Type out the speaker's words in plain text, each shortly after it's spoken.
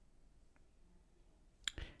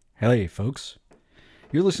Hey, folks.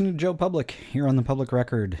 You're listening to Joe Public here on the Public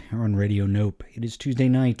Record, here on Radio Nope. It is Tuesday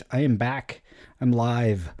night. I am back. I'm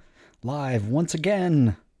live once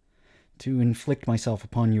again to inflict myself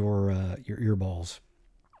upon your earballs.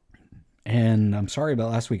 And I'm sorry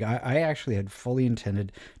about last week. I actually had fully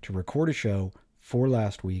intended to record a show for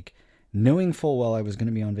last week, knowing full well I was going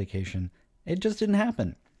to be on vacation. It just didn't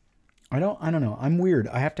happen. I don't know. I'm weird.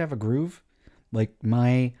 I have to have a groove.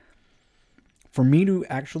 For me to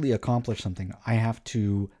actually accomplish something, I have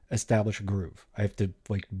to establish a groove. I have to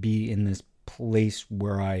be in this place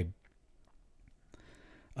where I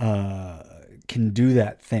can do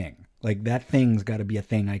that thing. That thing's got to be a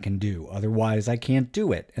thing I can do. Otherwise, I can't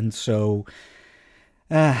do it. And so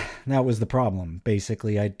that was the problem.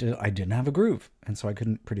 Basically, I didn't have a groove, and so I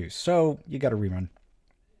couldn't produce. So you got to rerun.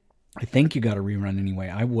 I think you got to rerun anyway.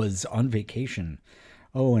 I was on vacation.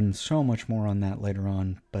 Oh, and so much more on that later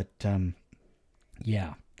on. But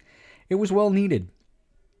yeah, it was well needed.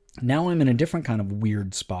 Now I'm in a different kind of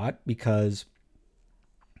weird spot because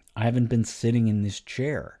I haven't been sitting in this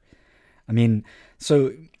chair.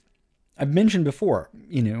 So I've mentioned before,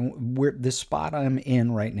 where this spot I'm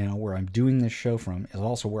in right now, where I'm doing this show from, is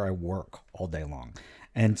also where I work all day long.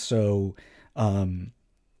 And so,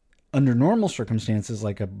 under normal circumstances,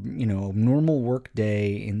 like a normal work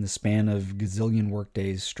day in the span of gazillion work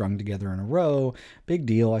days strung together in a row, big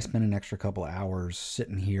deal. I spend an extra couple of hours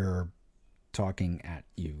sitting here talking at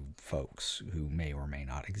you folks who may or may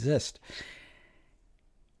not exist.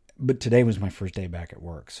 But today was my first day back at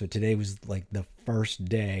work. So today was the first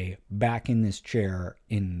day back in this chair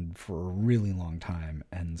for a really long time.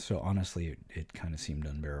 And so honestly, it kind of seemed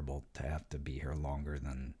unbearable to have to be here longer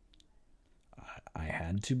than I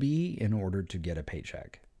had to be in order to get a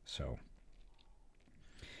paycheck. So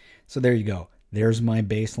there you go. There's my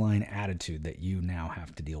baseline attitude that you now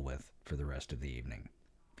have to deal with for the rest of the evening,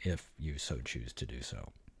 if you so choose to do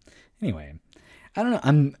so. Anyway, I don't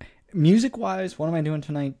know. Music-wise, what am I doing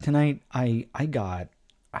tonight? Tonight, I got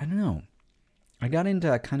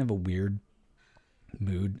into a kind of a weird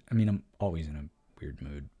mood. I'm always in a weird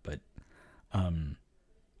mood, but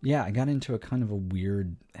yeah, I got into a kind of a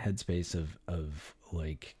weird headspace of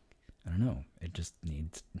I don't know, it just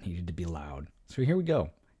needed to be loud. So here we go.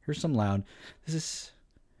 Here's some loud. This is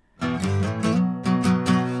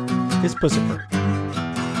Puscifer.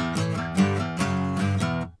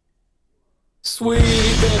 Sweet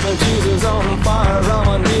baby Jesus on fire,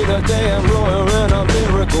 I'ma need a damn lawyer and a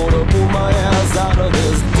miracle to pull my ass out of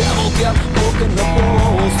this. Devil kept poking the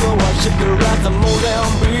ball, so I shipped her at the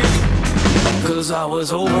Mozambique, cause I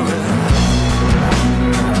was over it.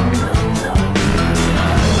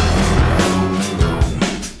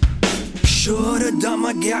 Should've done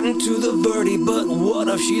my getting to the birdie, but what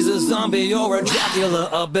if she's a zombie or a Dracula?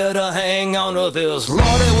 I better hang on to this.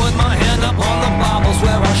 Lordy, with my hand up on the Bible,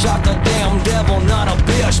 swear I shot the damn devil, not a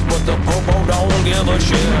bitch, but the popo don't give a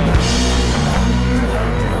shit.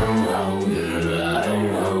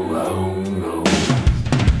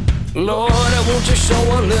 Lord, won't you show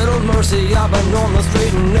a little mercy? I've been on the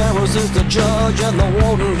straight and narrow since the judge and the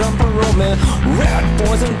warden done parole me. Rat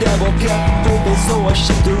poison devil kept open, so I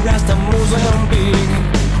shipped the rest to Mozambique,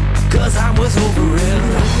 cause I was over it.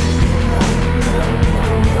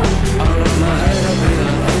 I love my head up here.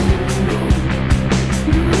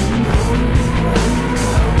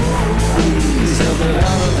 Tell me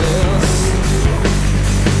out of this.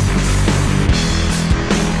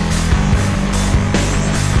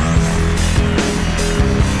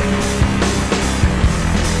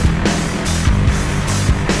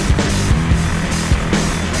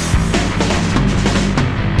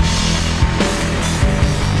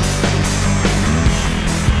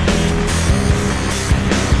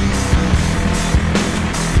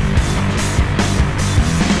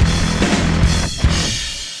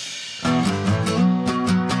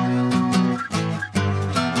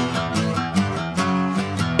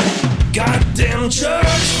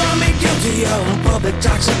 Church found me guilty of public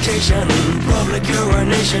intoxication, public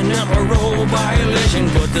urination, and parole violation.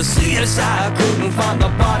 But the CSI couldn't find the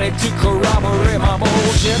body to corroborate my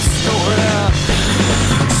bullshit story.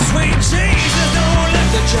 Sweet Jesus, don't let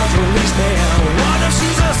the church release me. What if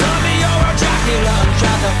she's a zombie or a Dracula and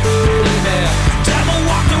tried to fool me? Devil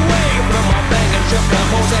walked away from my bank and tripped the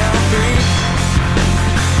Mozambique.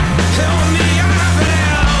 Help me out of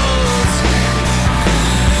this.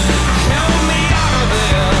 Help me out of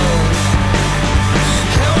this.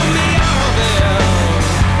 Help me out of this.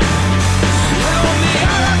 Help me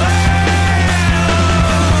out of this.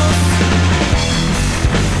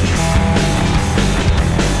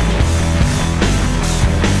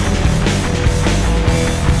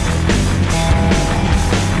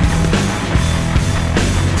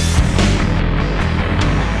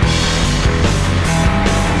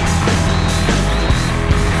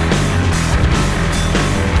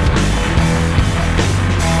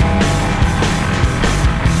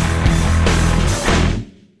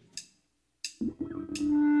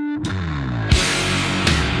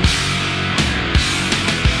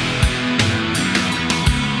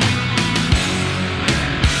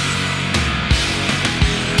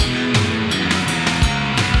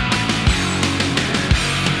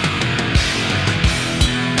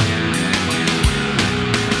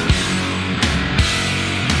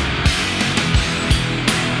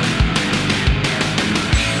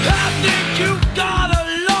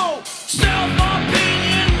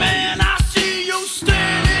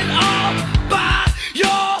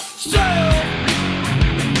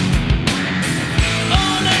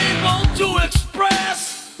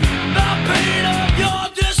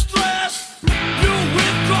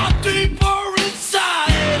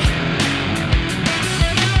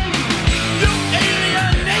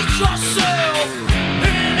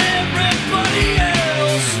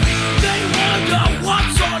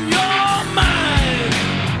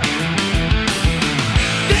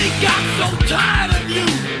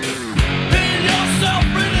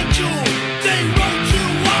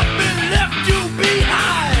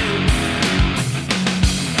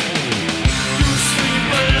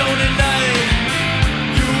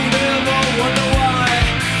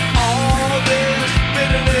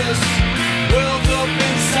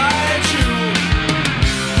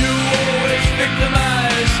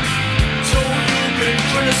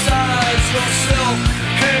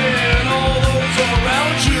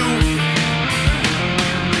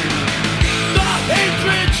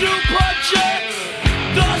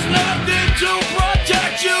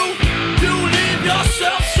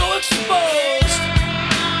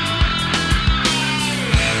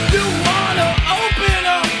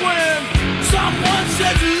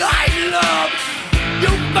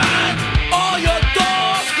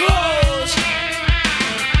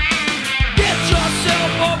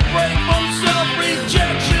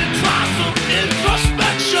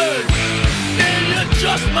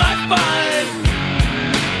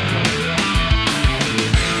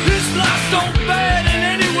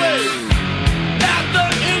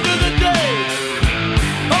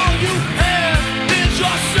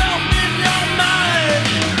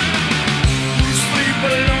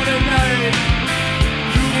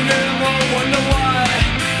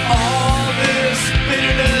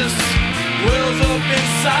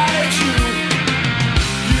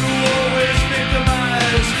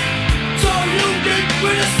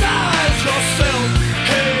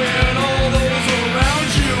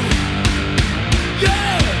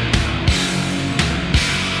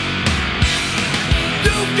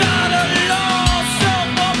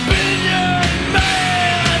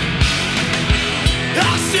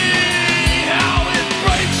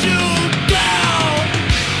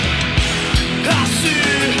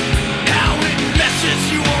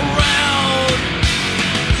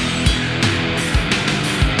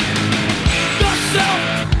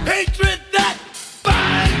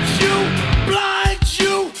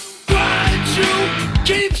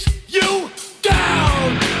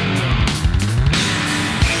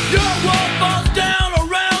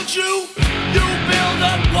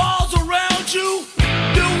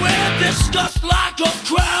 Just like a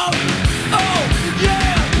crowd. Oh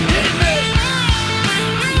yeah, hit me.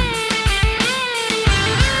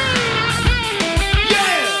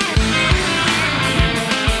 Yeah.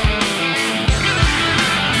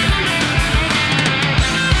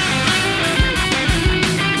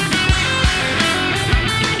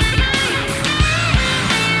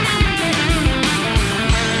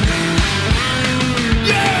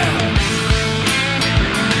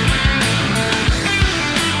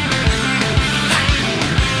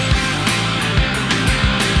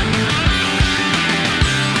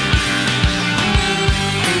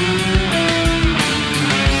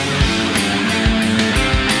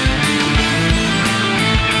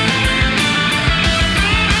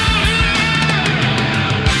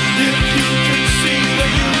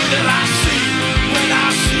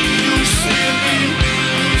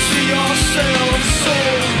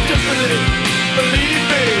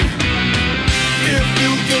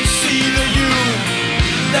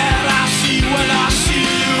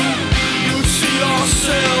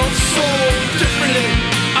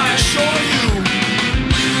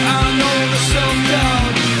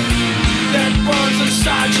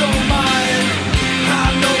 Inside your mind, I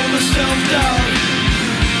know the self-doubt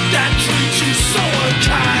that treats you so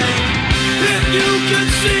unkind. If you could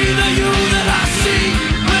see the you that I see,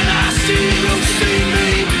 when I see you see me,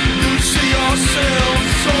 you see yourself.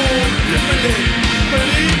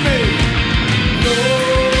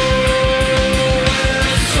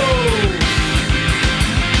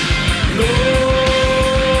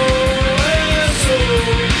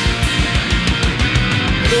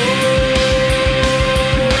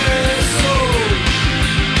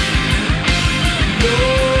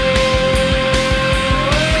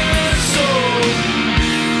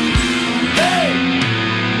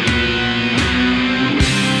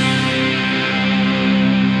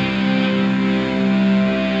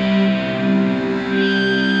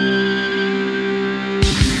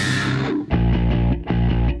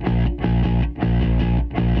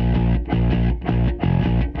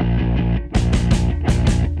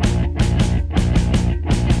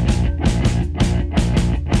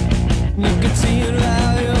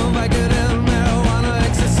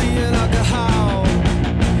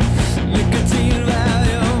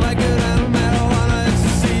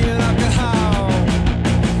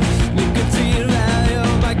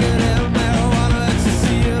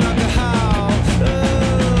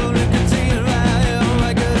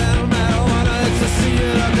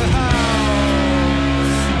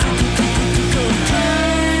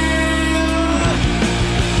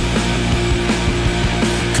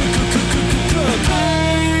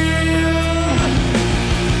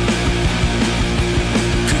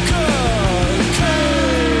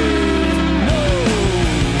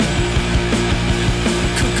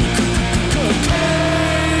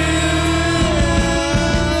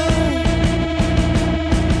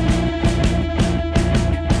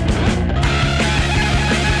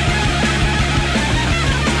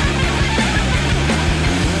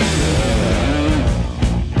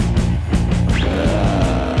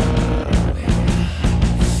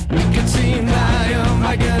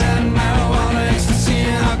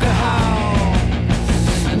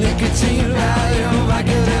 nicotine, Valium,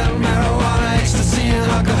 Vicodin, marijuana, ecstasy,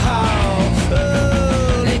 and alcohol.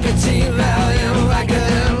 Oh, nicotine, Valium,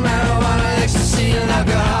 Vicodin, marijuana, ecstasy, and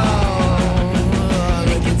alcohol. Oh,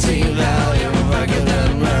 nicotine, Valium,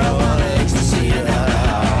 Vicodin, marijuana, ecstasy, and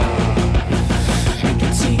alcohol.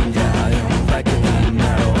 Nicotine, Valium, Vicodin,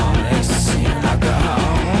 marijuana, ecstasy, and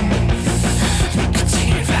alcohol.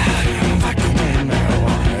 Nicotine, Valium, Vicodin,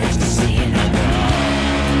 marijuana, ecstasy, and alcohol.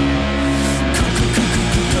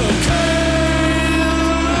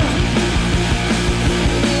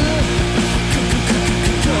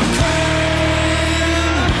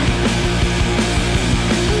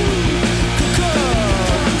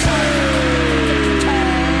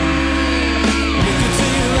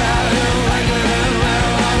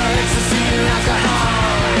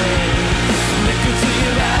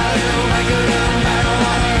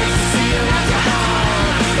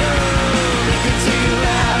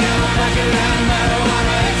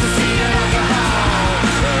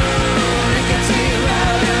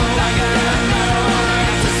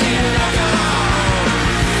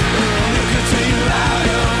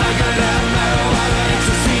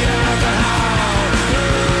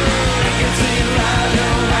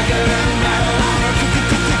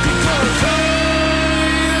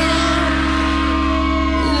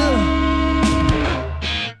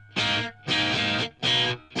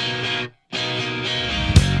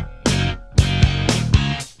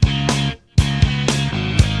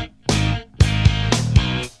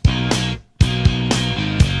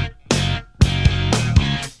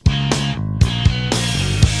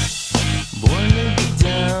 Born to be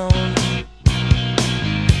down.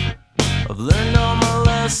 I've learned all my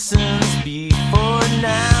lessons before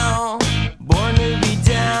now. Born to be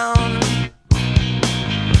down.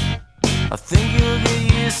 I think you'll get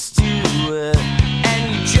used to it, and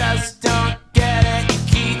you just don't get it. You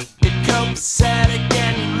keep it copacetic,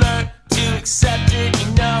 and you learn to accept it. You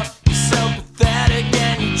know you're so pathetic,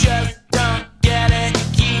 and you just don't get it. You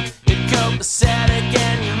keep it copacetic,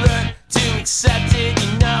 and you learn to accept it. You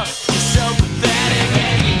know you're so pathetic,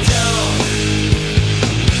 and you don't.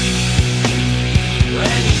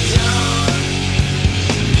 And you don't.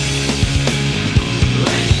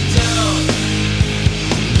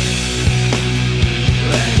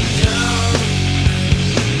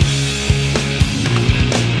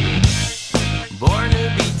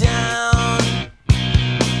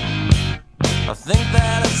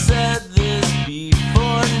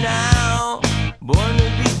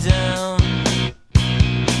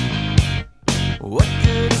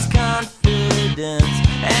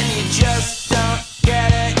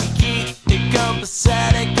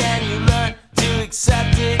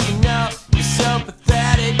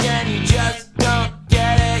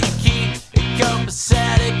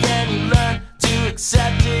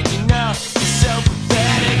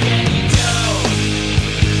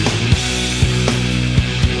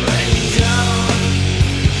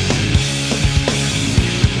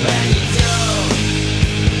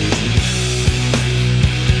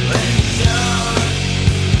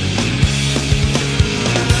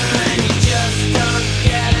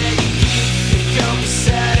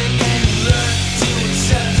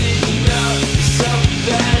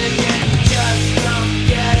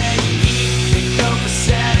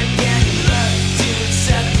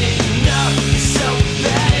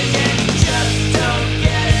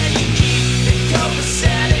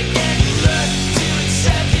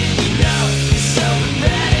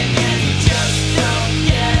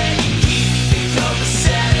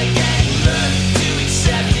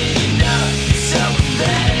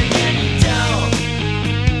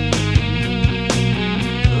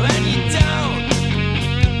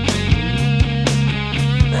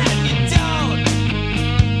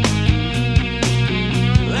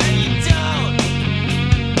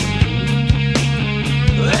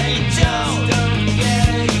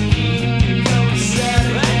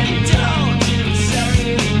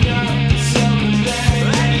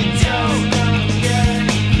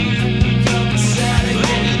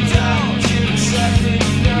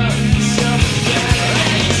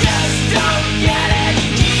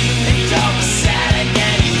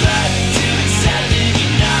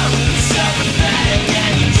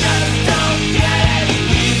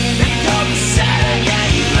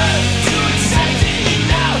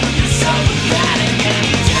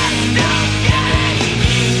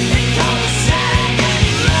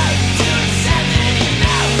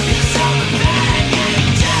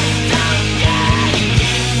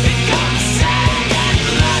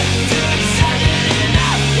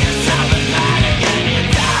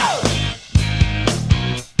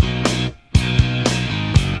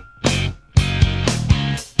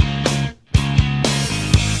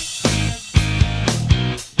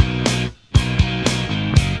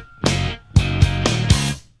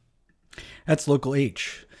 That's Local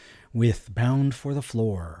H with Bound for the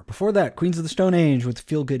Floor. Before that, Queens of the Stone Age with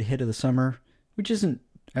Feel Good Hit of the Summer, which isn't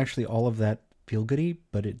actually all of that feel goody,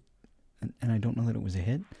 but and I don't know that it was a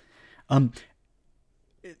hit.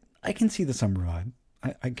 I can see the summer vibe.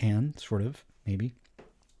 I can, sort of, maybe.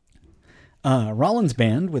 Rollins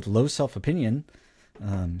Band with Low Self-Opinion.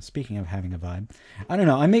 Speaking of having a vibe, I don't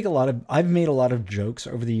know. I've made a lot of jokes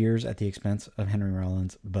over the years at the expense of Henry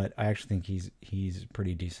Rollins, but I actually think he's a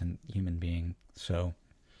pretty decent human being. So,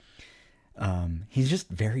 he's just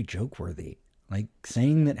very joke worthy. Like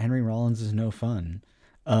saying that Henry Rollins is no fun.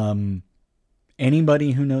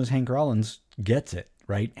 Anybody who knows Hank Rollins gets it,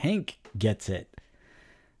 right? Hank gets it,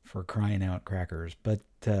 for crying out crackers. But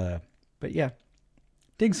yeah,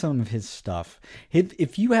 dig some of his stuff.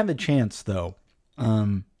 If you have a chance though,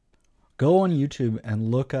 go on YouTube and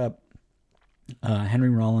look up Henry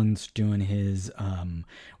Rollins doing his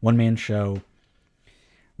one-man show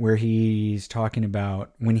where he's talking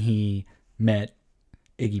about when he met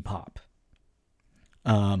Iggy Pop.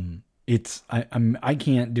 I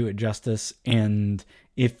can't do it justice, and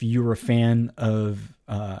if you're a fan of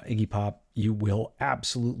Iggy Pop, you will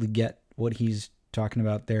absolutely get what he's talking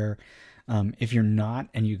about there. If you're not,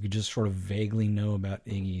 and you could just sort of vaguely know about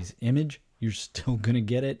Iggy's image, you're still gonna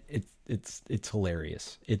get it. It's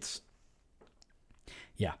hilarious. It's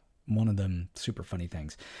one of them super funny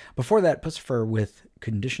things. Before that, Puscifer with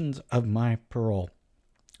Conditions of My Parole.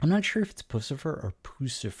 I'm not sure if it's Puscifer or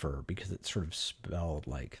Pucifer because it's sort of spelled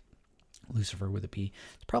like Lucifer with a P.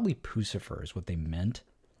 It's probably Pucifer is what they meant.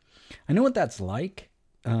 I know what that's like.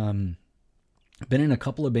 Been in a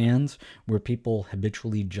couple of bands where people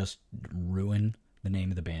habitually just ruin the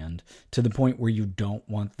name of the band to the point where you don't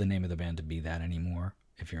want the name of the band to be that anymore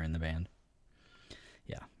if you're in the band.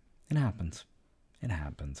 Yeah, it happens. It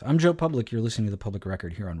happens. I'm Joe Public. You're listening to The Public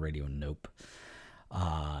Record here on Radio Nope.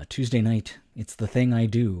 Tuesday night, it's The Thing I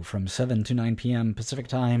Do from 7 to 9 p.m. Pacific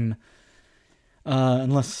Time.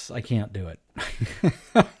 Unless I can't do it.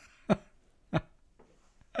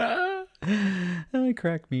 That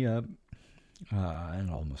cracked me up.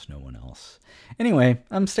 And almost no one else. Anyway,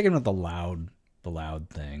 I'm sticking with the loud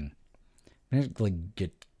thing. I have to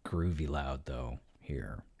get groovy loud though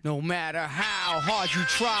here. No matter how hard you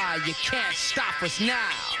try, you can't stop us now.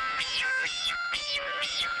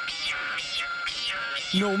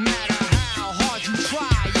 No matter how hard you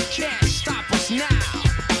try, you can't stop us now.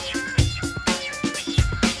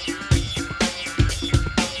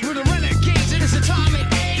 We're the renegades in this atomic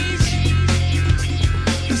age.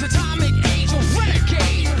 This atomic age of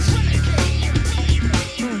renegades.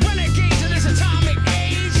 Renegades in this atomic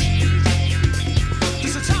age.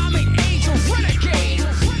 This atomic age of renegades.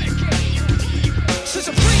 Since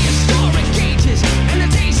the prehistoric ages and the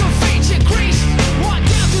days of ancient Greece, on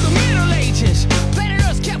down through the Middle Ages, planet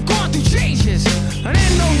Earth kept going through changes, and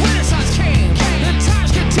then the Renaissance came. And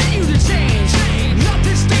times continue to change.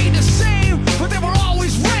 Nothing stayed the same, but there were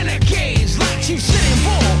always renegades like Chief Sitting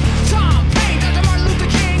Bull, Tom Paine, Dr. Martin Luther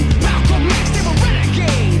King, Malcolm X. They were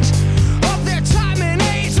renegades of their time and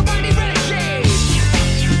age. Somebody renegades.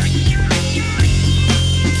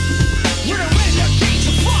 We're the renegades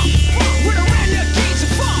of funk. We're the renegades of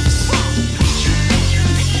funk.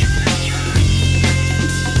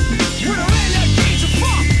 We're the renegades of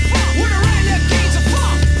funk. We're the renegades of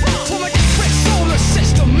funk. From a different solar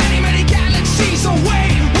system, many galaxies away,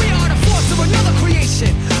 we are the force of another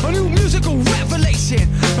creation, a new musical revelation.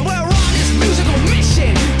 And we're on this musical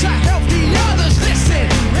mission to help the others listen.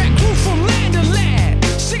 And grew from land to land,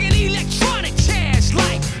 singing electronic chants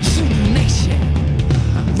like Zulu Nation.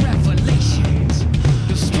 Revelations,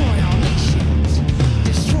 destroy our nations,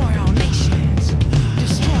 destroy our nations,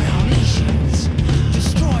 destroy our nations,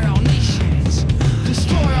 destroy our nations,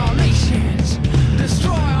 destroy our nations,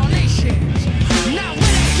 destroy our nations. Now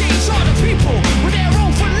renegades are the people with their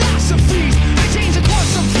own philosophies. They change the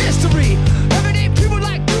course of history. Everyday people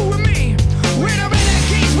like you and me. We're the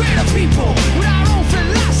renegades, we're the people with our own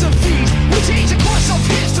philosophies. We change the course of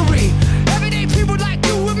history. Everyday people like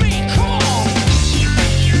you and me. Come on.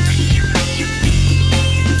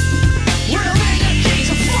 We're the renegades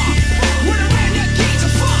of funk. We're the renegades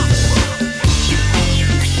of funk.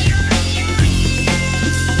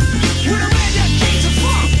 We're the renegades of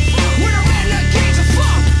funk. We're the renegades of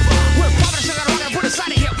funk. We're poppin' sugar, I'm gonna put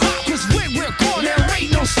aside of hip hop. Cause when we're going, there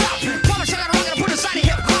ain't no stopping. Poppin' sugar, I'm gonna put aside of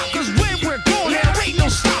hip hop. Cause when we're going, there ain't no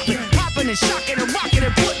stopping. Poppin' and shocking and rockin'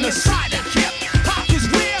 and putting aside of hip hop. Cause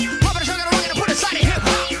we're poppin' sugar, I'm gonna put aside of hip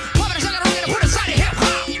hop. Poppin' sugar, I'm gonna put aside of hip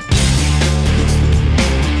hop.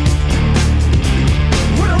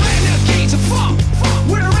 We're the renegades of funk.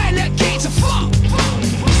 We're the renegades of funk.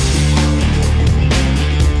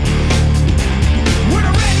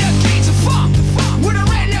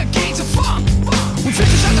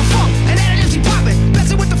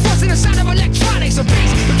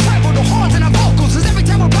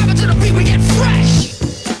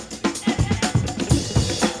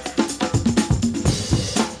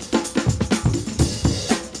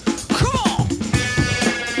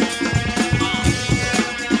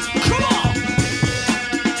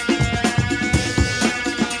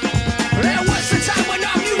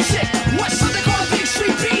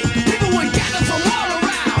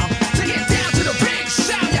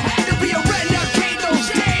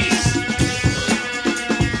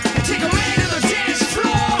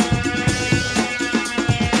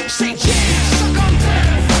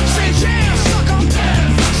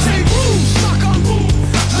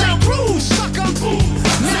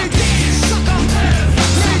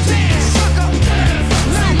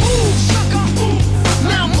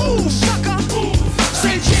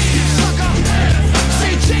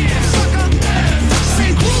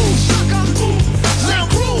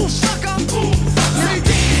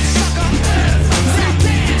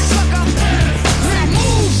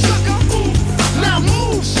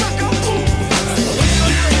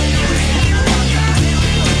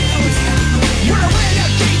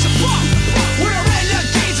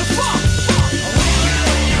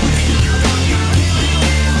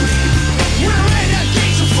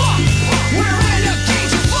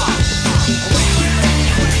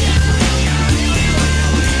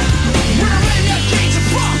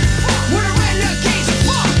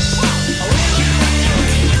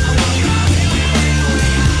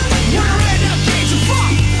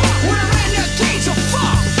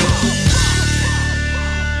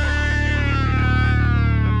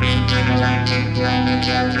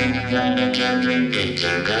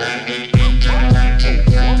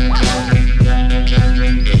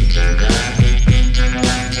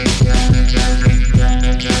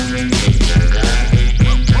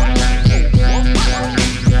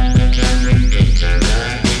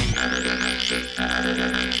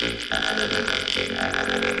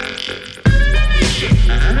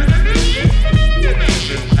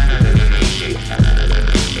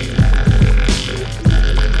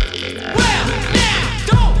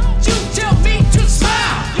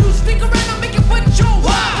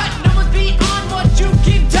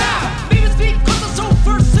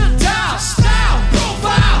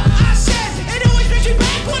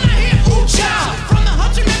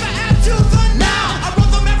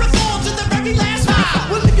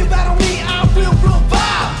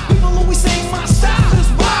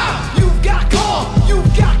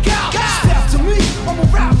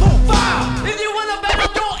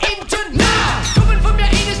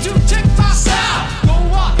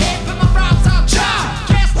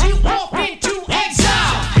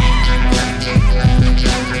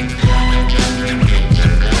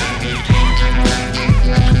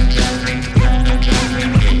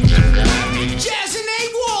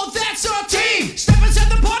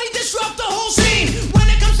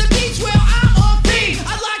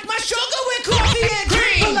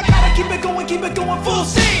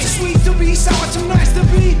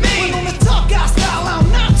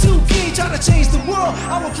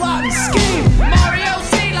 I will plot and scheme. Mario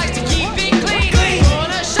C likes to keep it clean.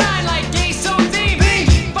 Wanna shine like gay so theme.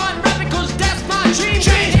 Keep on rapping 'cause that's my dream.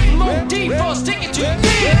 M.O.D. for sticking to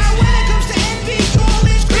me. Now when it comes to envy, all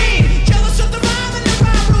is green. Jealous of the rhyme and the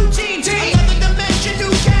rhyme routine. Another dimension,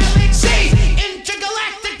 new galaxy.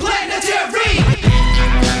 Intergalactic planetary.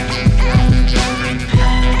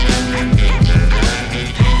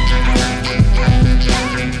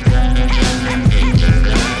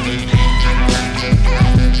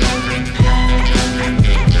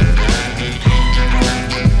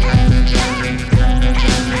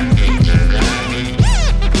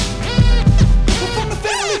 From the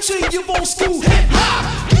family to your old school hip hop.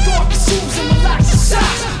 Kick off your shoes and relax your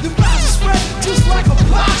socks. The rise is spread just like a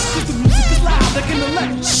box. 'Cause the music is loud like an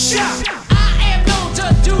electric shock. I am known to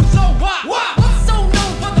do the wop. So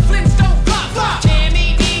known for the Flintstone flop.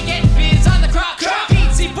 Tammy D getting biz on the crop.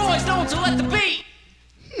 Pete boys known to let the beat.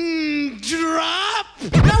 Drop.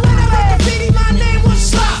 Now when I wrote graffiti, my name was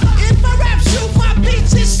Slop. If I rap shoot, my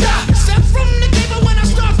beats is stop. Step from the table when I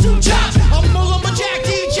start to chop. I'm Mullah Jack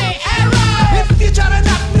DJ era. If you try to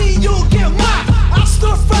knock me, you'll get mocked. I'll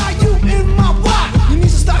stir fry you in my wok. Your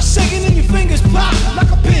knees will start shaking and your fingers pop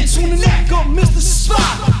like a pinch on the neck of Mr.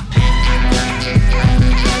 Spock.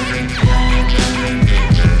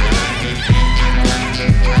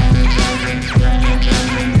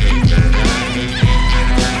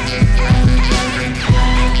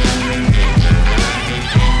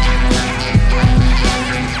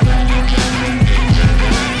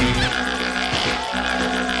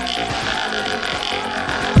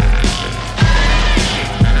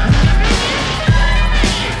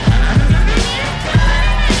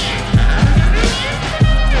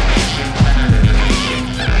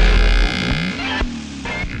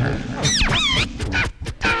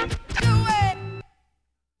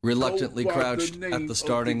 Reluctantly crouched at the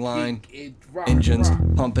starting line, engines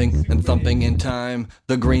pumping and thumping in time.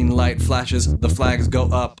 The green light flashes, the flags go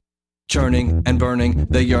up. Churning and burning,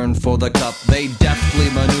 they yearn for the cup. They deftly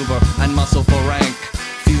maneuver and muscle for rank.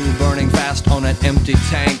 Fuel burning fast on an empty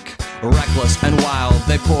tank. Reckless and wild,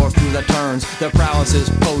 they pour through the turns. Their prowess is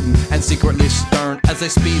potent and secretly stern. As they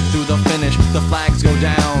speed through the finish, the flags go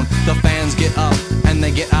down. The fans get up and they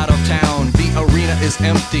get out of town. The arena is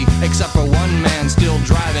empty, except for one man still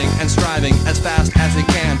driving and striving as fast as he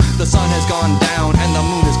can. The sun has gone down and the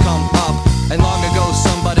moon has come up. And long ago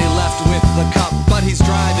somebody left with the cup. But he's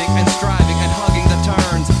driving and striving and hugging the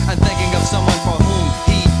turns and thinking of someone for whom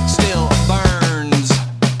he still burns.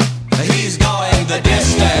 He's going the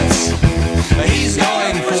distance. He's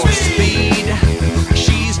going for speed.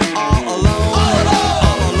 She's all alone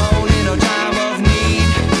in a time of need.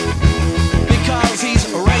 Because he's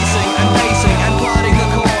racing and pacing and plotting the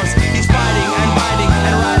course. He's fighting and biting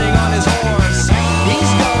and riding on his horse.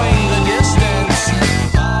 He's going the distance.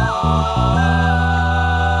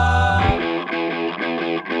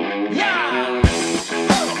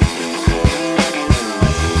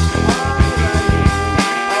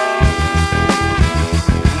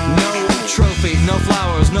 No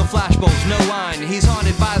flowers, no flashbulbs, no wine. He's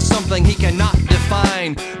haunted by something he cannot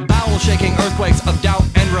define. Bowel-shaking earthquakes of doubt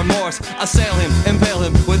and remorse assail him, impale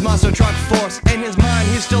him with monster truck force. In his mind,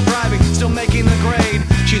 he's still driving, still making the grade.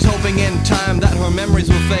 She's hoping in time that her memories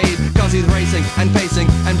will fade. Cause he's racing and pacing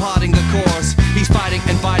and plotting the course. He's fighting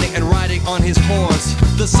and fighting and riding on his horse.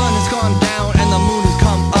 The sun has gone down and the moon has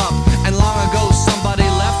come up. And long ago somebody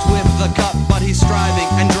left with the cup. But he's striving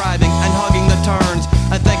and driving and hugging the turns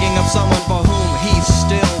and thinking of someone for whom he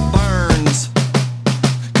still burns.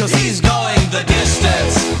 Cause he's going the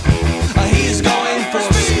distance. He's going for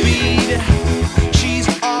speed. She's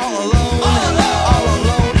all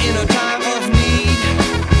alone in a time of need.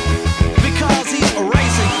 Because he's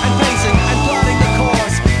racing and pacing and plotting the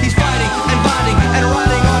course. He's fighting and biting and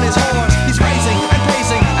riding on his horse. He's racing and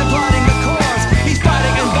pacing and plotting the course. He's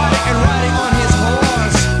fighting and biting and riding on his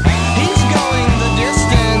horse. He's going the distance.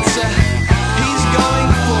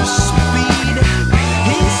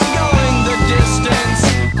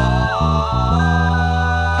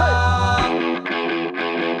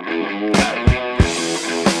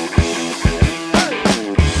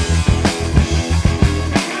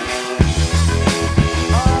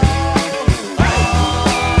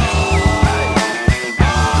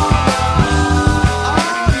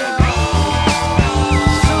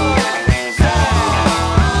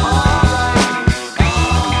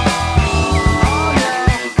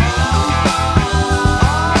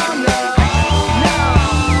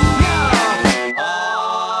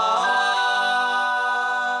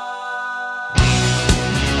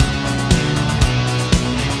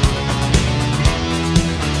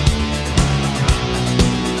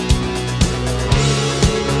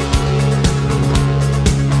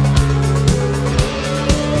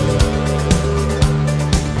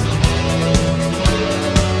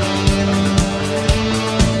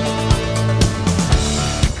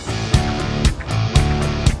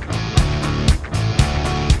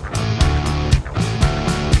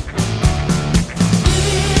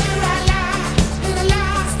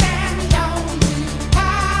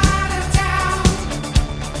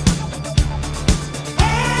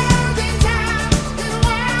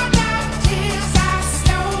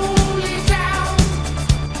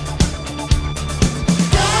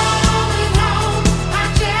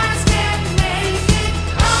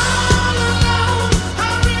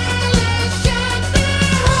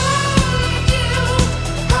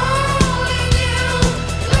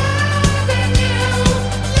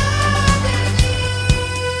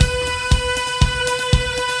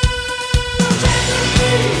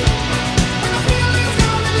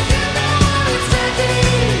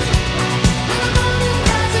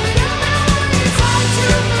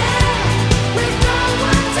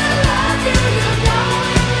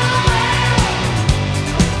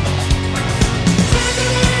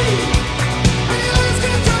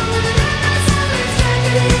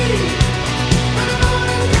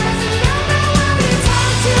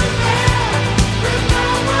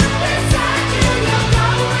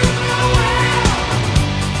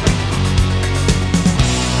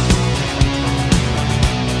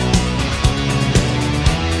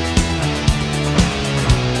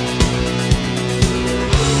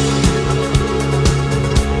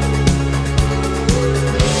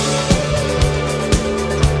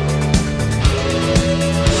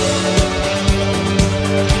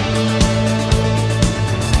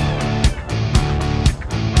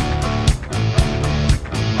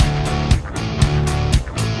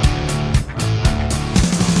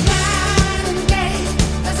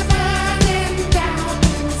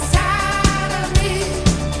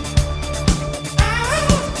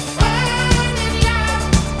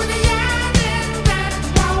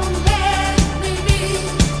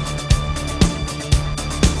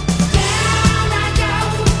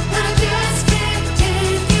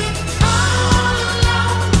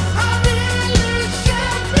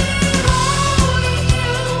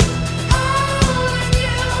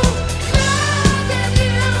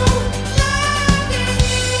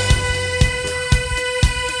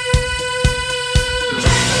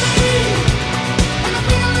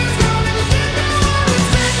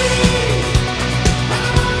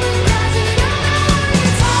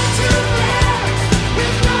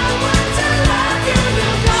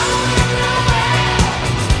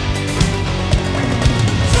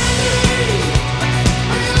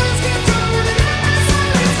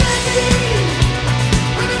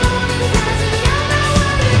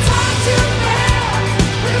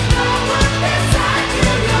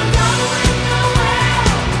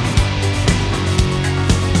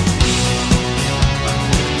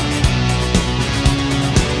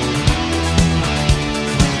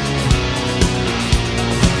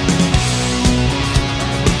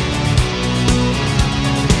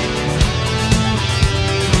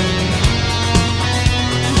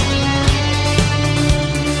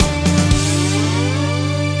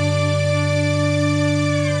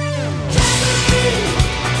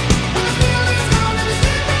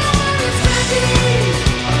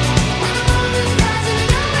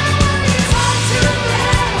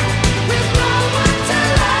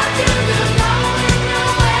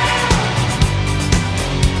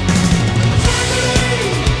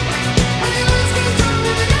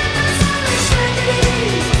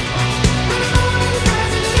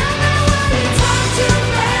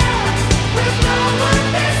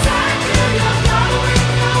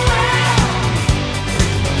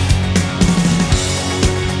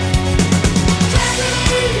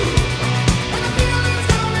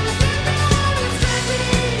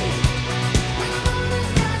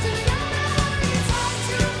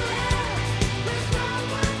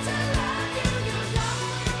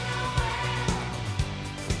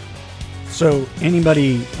 So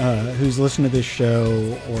anybody who's listened to this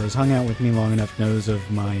show or has hung out with me long enough knows of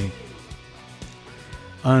my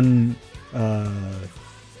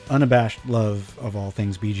unabashed love of all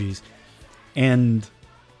things Bee Gees. And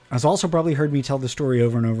has also probably heard me tell the story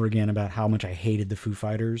over and over again about how much I hated the Foo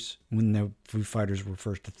Fighters when the Foo Fighters were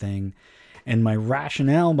first a thing. And my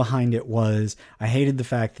rationale behind it was I hated the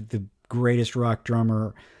fact that the greatest rock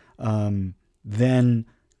drummer then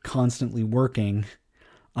constantly working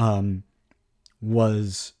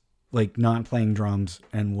was like not playing drums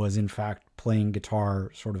and was in fact playing guitar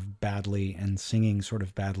sort of badly and singing sort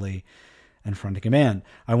of badly and fronting a band.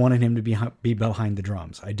 I wanted him to be behind the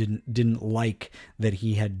drums. I didn't like that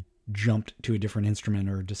he had jumped to a different instrument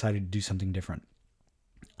or decided to do something different.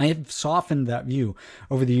 I have softened that view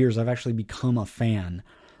over the years. I've actually become a fan.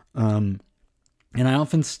 And I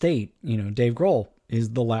often state, Dave Grohl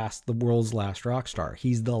is the world's last rock star.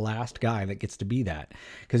 He's the last guy that gets to be that,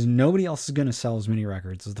 because nobody else is going to sell as many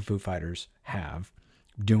records as the Foo Fighters have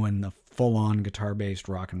doing the full-on guitar-based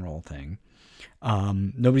rock and roll thing.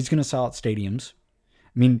 Nobody's going to sell at stadiums.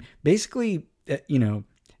 I mean, basically, we've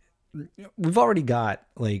already got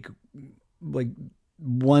like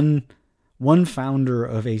one founder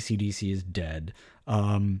of AC/DC is dead.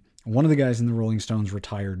 One of the guys in the Rolling Stones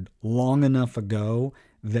retired long enough ago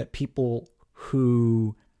that people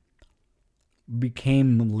who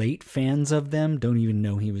became late fans of them don't even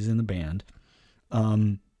know he was in the band.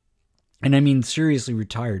 And I mean, seriously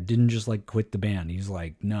retired, didn't just like quit the band. He's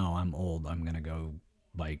like, no, I'm old. I'm going to go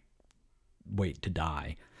like wait to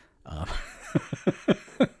die.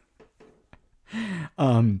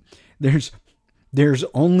 There's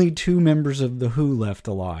only 2 members of The Who left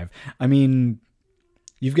alive. I mean,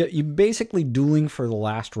 you basically dueling for the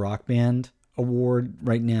last rock band award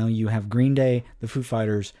right now. You have Green Day, the Foo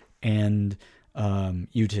Fighters, and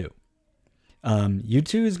U2.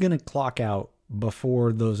 U2 is going to clock out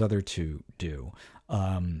before those other 2 do.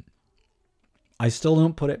 I still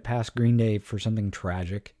don't put it past Green Day for something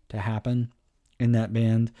tragic to happen in that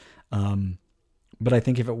band. But I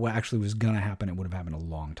think if it actually was going to happen, it would have happened a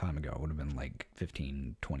long time ago. It would have been like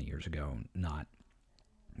 15, 20 years ago, not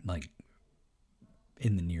like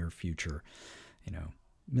in the near future.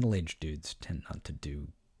 Middle-aged dudes tend not to do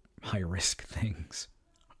high-risk things.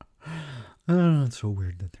 It's so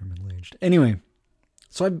weird that they're middle-aged. Anyway,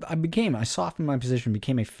 so I softened my position,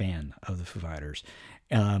 became a fan of the Foo Fighters.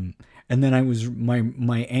 And then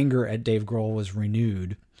my anger at Dave Grohl was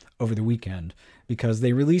renewed over the weekend because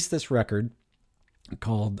they released this record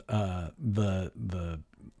called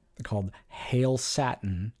called Hail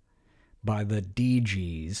Satin by the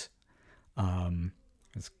DGs.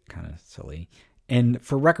 It's kind of silly. And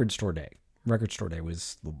for Record Store Day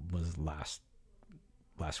was last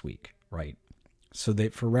week, right? So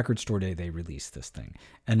for Record Store Day, they released this thing,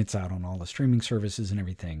 and it's out on all the streaming services and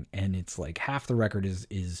everything. And it's like half the record is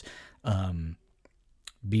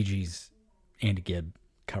Bee Gees, Andy Gibb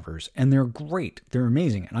covers, and they're great. They're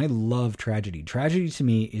amazing, and I love Tragedy. Tragedy to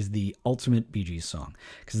me is the ultimate Bee Gees song,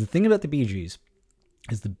 because the thing about the Bee Gees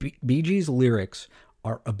is the Bee Gees lyrics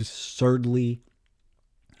are absurdly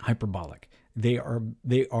hyperbolic. They are.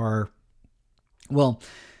 Well,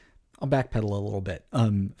 I'll backpedal a little bit.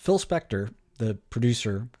 Phil Spector, the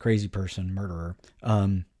producer, crazy person, murderer,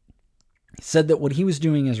 said that what he was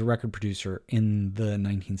doing as a record producer in the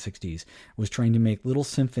 1960s was trying to make little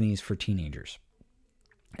symphonies for teenagers.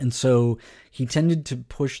 And so he tended to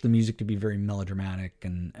push the music to be very melodramatic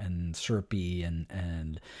and syrupy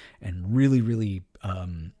and really, really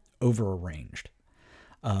over-arranged.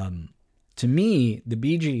 To me, the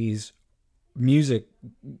Bee Gees' music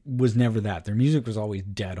was never that. Their music was always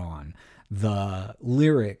dead on. The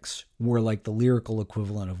lyrics were like the lyrical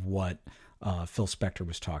equivalent of what Phil Spector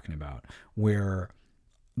was talking about, where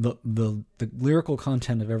the lyrical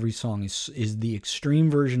content of every song is the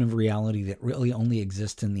extreme version of reality that really only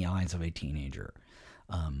exists in the eyes of a teenager.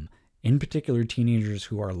 In particular, teenagers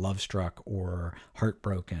who are love-struck or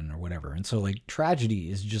heartbroken or whatever. And so like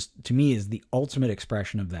Tragedy is just, to me, is the ultimate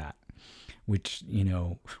expression of that. Which,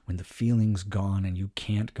 when the feeling's gone and you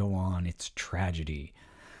can't go on, it's tragedy.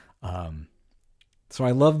 So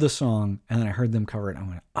I loved the song, and then I heard them cover it,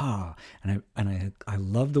 and I went, and I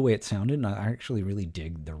loved the way it sounded, and I actually really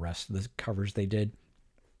dig the rest of the covers they did.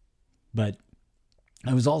 But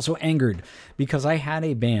I was also angered because I had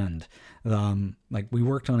a band, we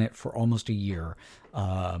worked on it for almost a year,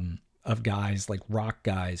 of guys, like rock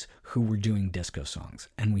guys, who were doing disco songs,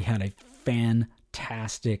 and we had a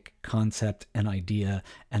fantastic concept and idea,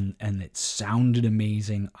 and it sounded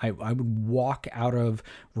amazing. I would walk out of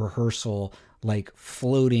rehearsal like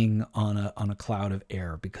floating on a cloud of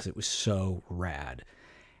air because it was so rad.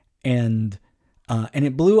 And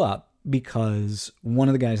it blew up because one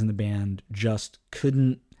of the guys in the band just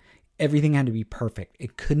couldn't, everything had to be perfect.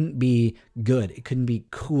 It couldn't be good. It couldn't be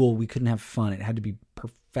cool. We couldn't have fun. It had to be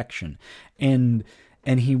perfection. And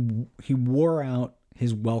he wore out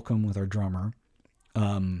his welcome with our drummer,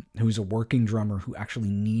 who was a working drummer who actually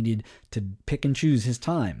needed to pick and choose his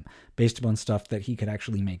time based upon stuff that he could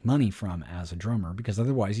actually make money from as a drummer, because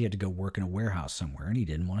otherwise he had to go work in a warehouse somewhere, and he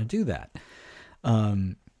didn't want to do that.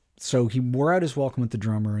 So he wore out his welcome with the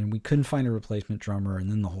drummer, and we couldn't find a replacement drummer,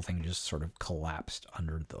 and then the whole thing just sort of collapsed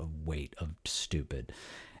under the weight of stupid.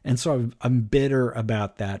 And so I'm bitter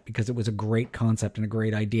about that, because it was a great concept and a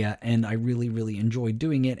great idea, and I really, really enjoyed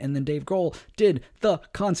doing it. And then Dave Grohl did the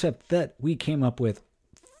concept that we came up with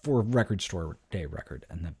for Record Store Day Record,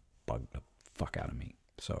 and that bugged the fuck out of me.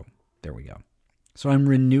 So there we go. So I'm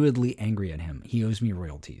renewedly angry at him. He owes me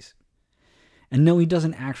royalties. And no, he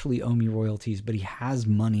doesn't actually owe me royalties, but he has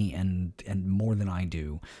money and more than I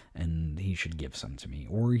do, and he should give some to me.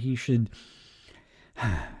 Or he should...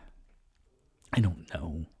 I don't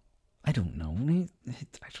know.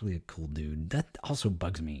 It's actually a cool dude. That also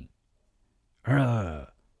bugs me.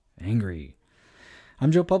 Angry.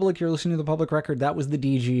 I'm Joe Public. You're listening to The Public Record. That was the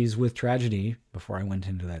DGs with Tragedy, before I went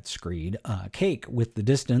into that screed. Cake with The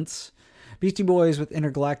Distance. Beastie Boys with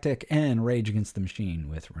Intergalactic, and Rage Against the Machine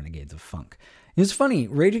with Renegades of Funk. It's funny,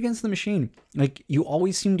 Rage Against the Machine, like, you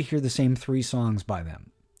always seem to hear the same 3 songs by them,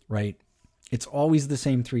 right? It's always the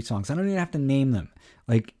same 3 songs. I don't even have to name them.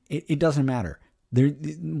 Like, it doesn't matter.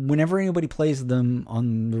 Whenever anybody plays them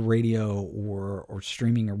on the radio or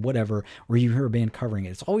streaming or whatever, or you hear a band covering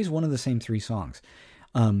it, it's always one of the same 3 songs.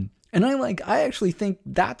 And I actually think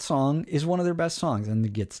that song is one of their best songs, and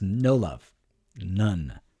it gets no love.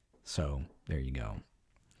 None. So there you go.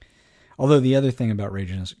 Although the other thing about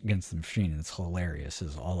Rage Against the Machine that's hilarious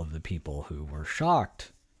is all of the people who were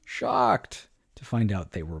shocked to find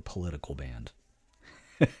out they were a political band.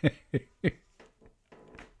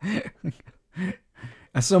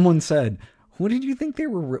 As someone said, what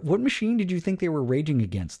machine did you think they were raging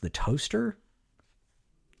against? The toaster?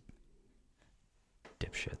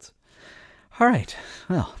 Dipshits. All right.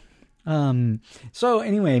 Well, so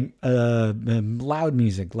anyway, loud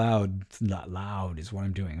music, loud is what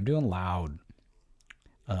I'm doing. I'm doing loud,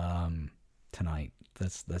 tonight.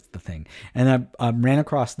 That's the thing. And I ran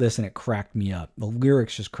across this and it cracked me up. The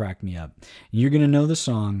lyrics just cracked me up. You're going to know the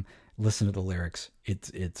song. Listen to the lyrics. It's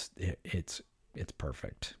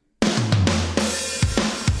perfect.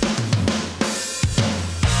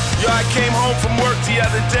 Yo, I came home from work the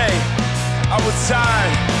other day. I was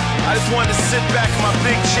tired. I just wanted to sit back in my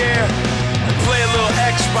big chair and play a little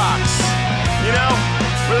Xbox. You know,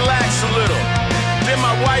 relax a little. Then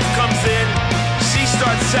my wife comes in. She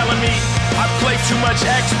starts telling me I play too much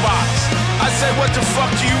Xbox. I said, what the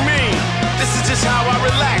fuck do you mean? This is just how I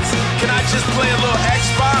relax. Can I just play a little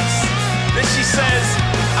Xbox? Then she says,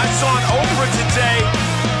 I saw on Oprah today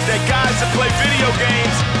that guys that play video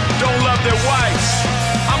games don't love their wives.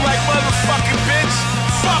 I'm like, motherfucking bitch,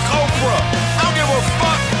 fuck Oprah. I don't give a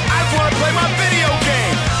fuck. I just want to play my video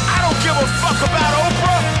game. I don't give a fuck about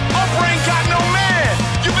Oprah. Oprah ain't got no man.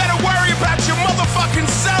 You better worry about your motherfucking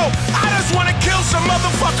self. I just want to kill some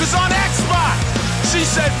motherfuckers on Xbox. She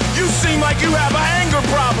said, you seem like you have an anger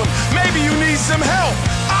problem. Maybe you need some help.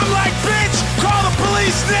 I'm like, bitch, call the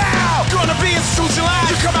police now. Gonna be institutionalized.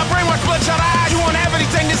 You come out brainwash, bloodshot eyes. You won't have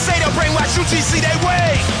anything to say, they'll brainwash you till you see they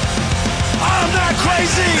way. I'm not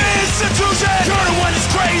crazy. Institution. You're the one that's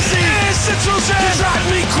crazy. Institution. You drive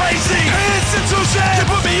me crazy. Institution. They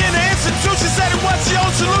put me in the institution. Said it was the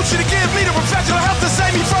old solution to give me the professional help to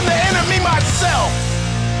save me from the enemy myself.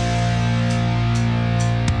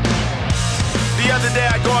 The other day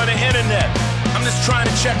I go on the internet. I'm just trying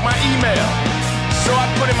to check my email. So I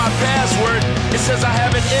put in my password. It says I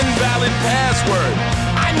have an invalid password.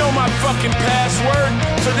 I know my fucking password.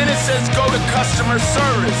 So then it says go to customer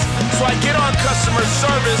service. So I get on customer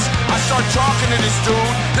service. I start talking to this dude.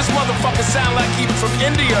 This motherfucker sound like he's from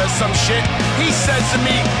India or some shit. He says to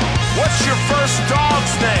me, what's your first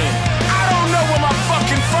dog's name? I don't know what my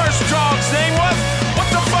fucking first dog's name was. What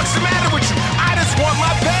the fuck's the matter with you? I just want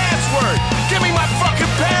my password. Give me my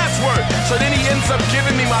fucking password. So then he ends up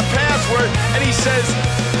giving me my password and he says,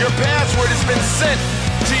 your password has been sent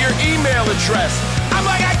to your email address. I'm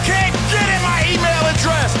like, I can't get in my email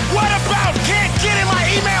address. What about can't get in my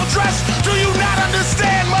email address? Do you not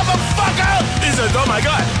understand, motherfucker? He says, oh my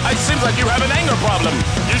God, it seems like you have an anger problem.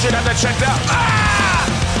 You should have that checked out.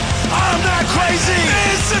 I'm not crazy.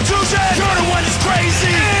 Institution. You're the one that's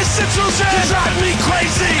crazy. Institution. You drive me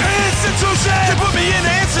crazy. Institution. They put me in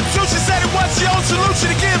the institution. Said it was the old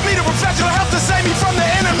solution to give me the professional help to save me from the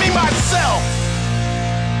enemy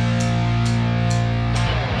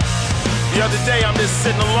The other day, I'm just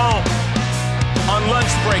sitting alone on lunch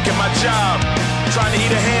break at my job, trying to eat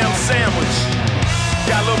a ham sandwich.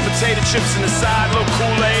 Got little potato chips in the side, little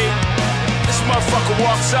Kool-Aid. This motherfucker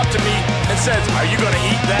walks up to me and says, "Are you gonna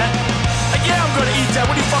eat that?" Like, yeah, I'm gonna eat that.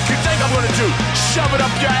 What do you fuck you think I'm gonna do? Shove it up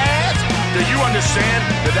your ass? Do you understand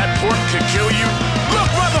that that pork could kill you? Look,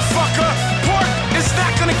 motherfucker, pork is not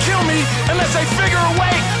gonna kill me unless they figure a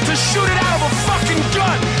way to shoot it out of a fucking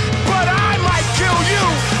gun. But I might kill you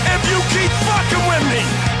if you keep fucking with me.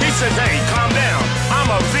 He says, "Hey, calm down. I'm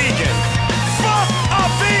a vegan." Fuck a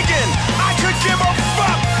vegan. I could give a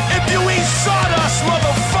fuck if you eat sawdust,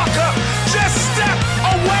 motherfucker. Just step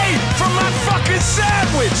away from my fucking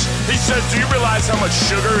sandwich. He says, "Do you realize how much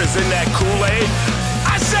sugar is in that Kool-Aid?"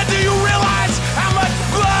 I said, "Do you realize how much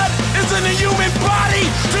blood is in the human body?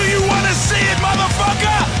 Do you want to see it,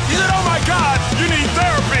 motherfucker?" He said, "Oh my God, you need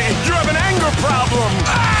therapy. You have an anger problem."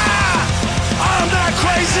 I'm not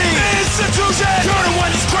crazy. Institution, you're the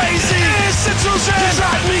one that's crazy. Institution, you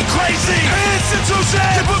drive me crazy. Institution,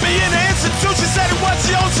 you put me in the institution. Said it was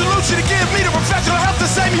the only solution to give me the professional help to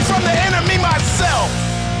save me from the enemy myself.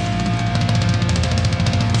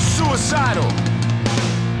 Suicidal.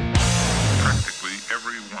 Practically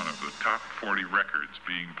every one of the top 40 records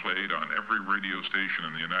being played on every radio station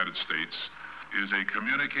in the United States is a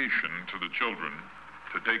communication to the children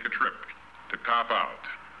to take a trip, to cop out,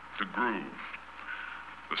 to groove.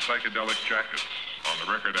 The psychedelic jackets on the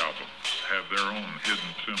record album have their own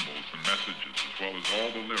hidden symbols and messages, as well as all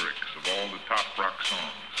the lyrics of all the top rock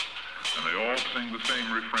songs. And they all sing the same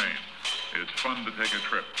refrain. It's fun to take a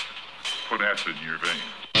trip. Put acid in your veins.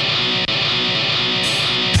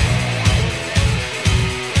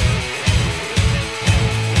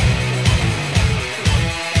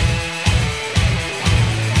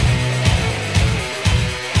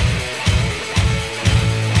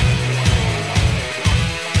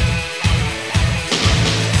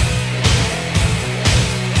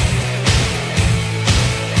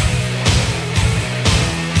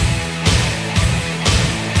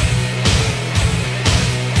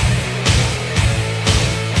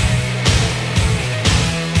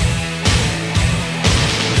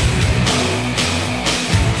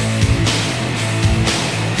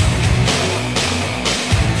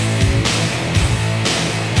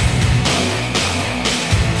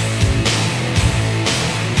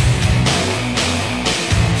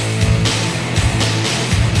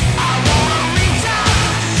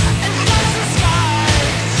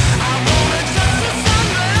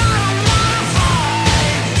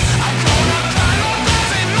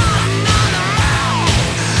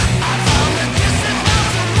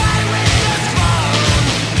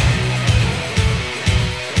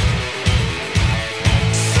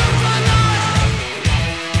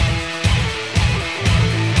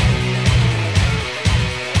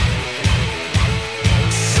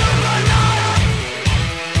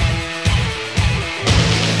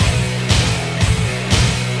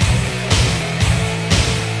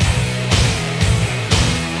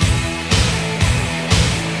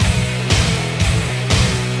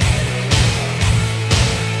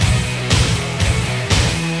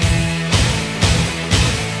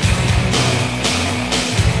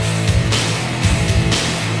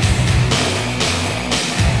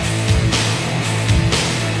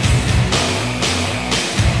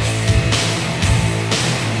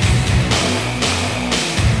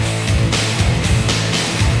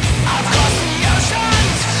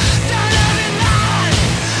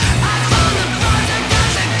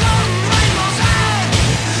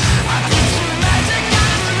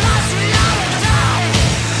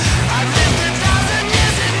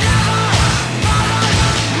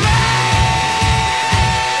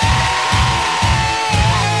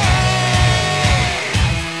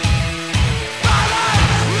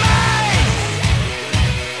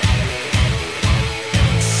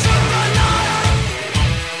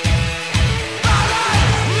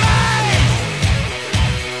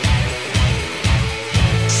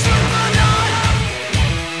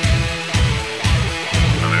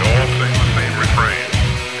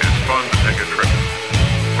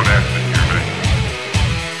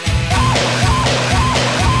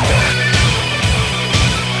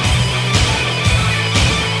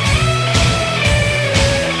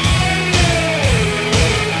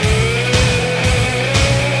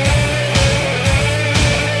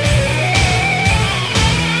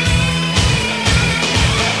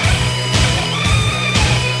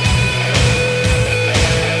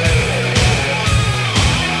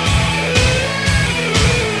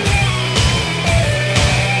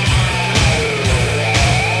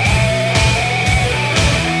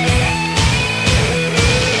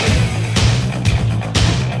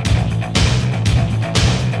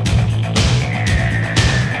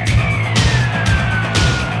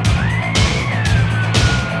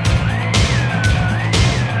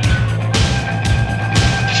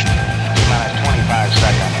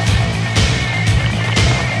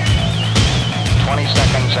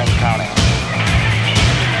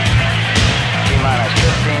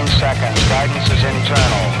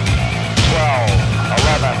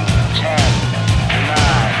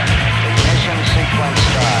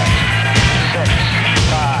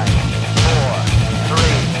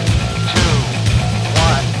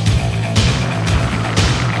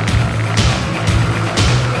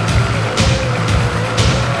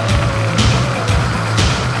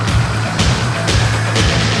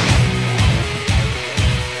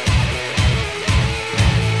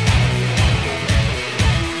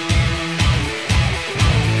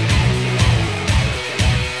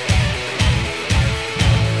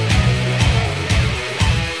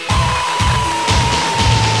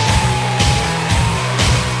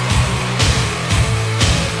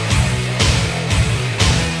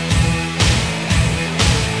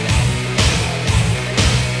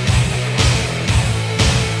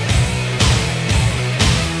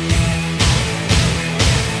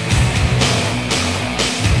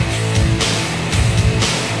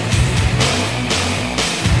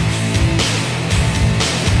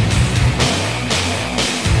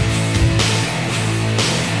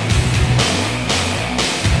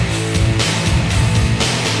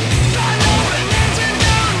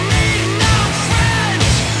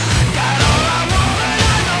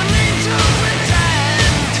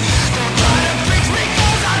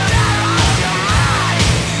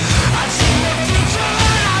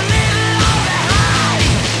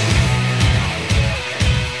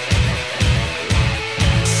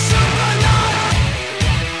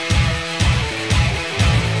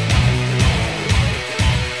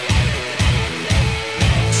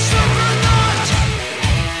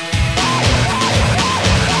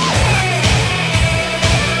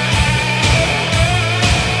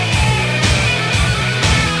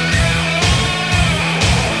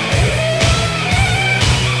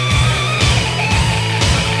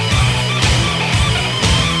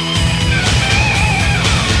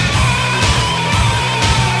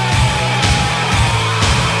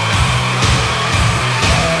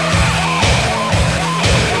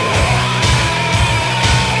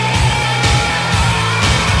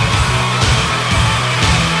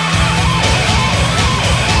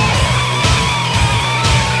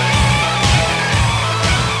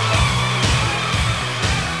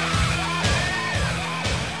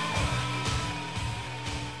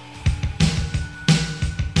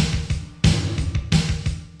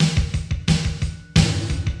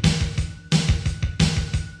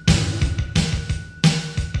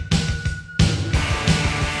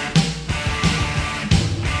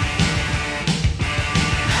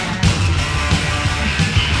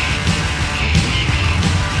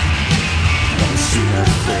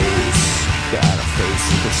 face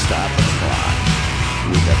you could stop the clock.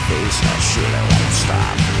 With a face I surely won't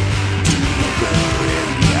stop. To look her in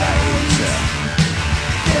the eyes,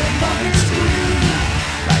 her mind's free,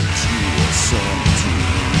 like she was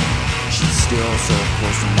 17. She's still so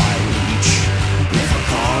close to my reach. If I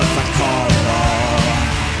call at all,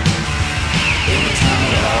 anytime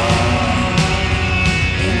at all,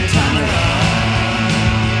 anytime at all,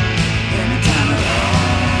 anytime at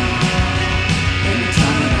all,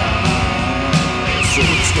 anytime at all. So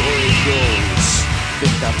the story goes,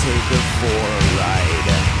 think I'll take her for a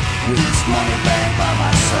ride. With this money bag by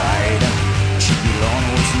my side, she'd be alone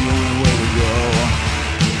was the only way to go.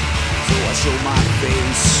 So I showed my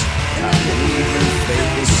face, and I gave her a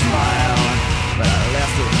fake smile. But I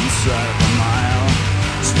left her inside of a mile.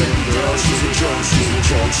 Spitting girl, she's a joke, she's a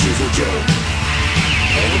joke, she's a joke.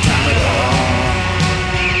 Anytime at all,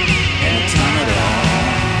 anytime at all,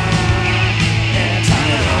 anytime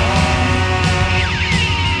at all.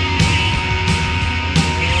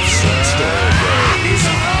 So the story goes,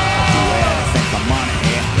 I'll do anything for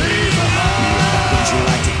money. What would you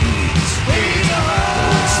like to eat?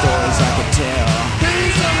 The stories I could tell,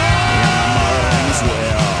 and my mother as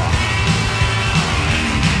well.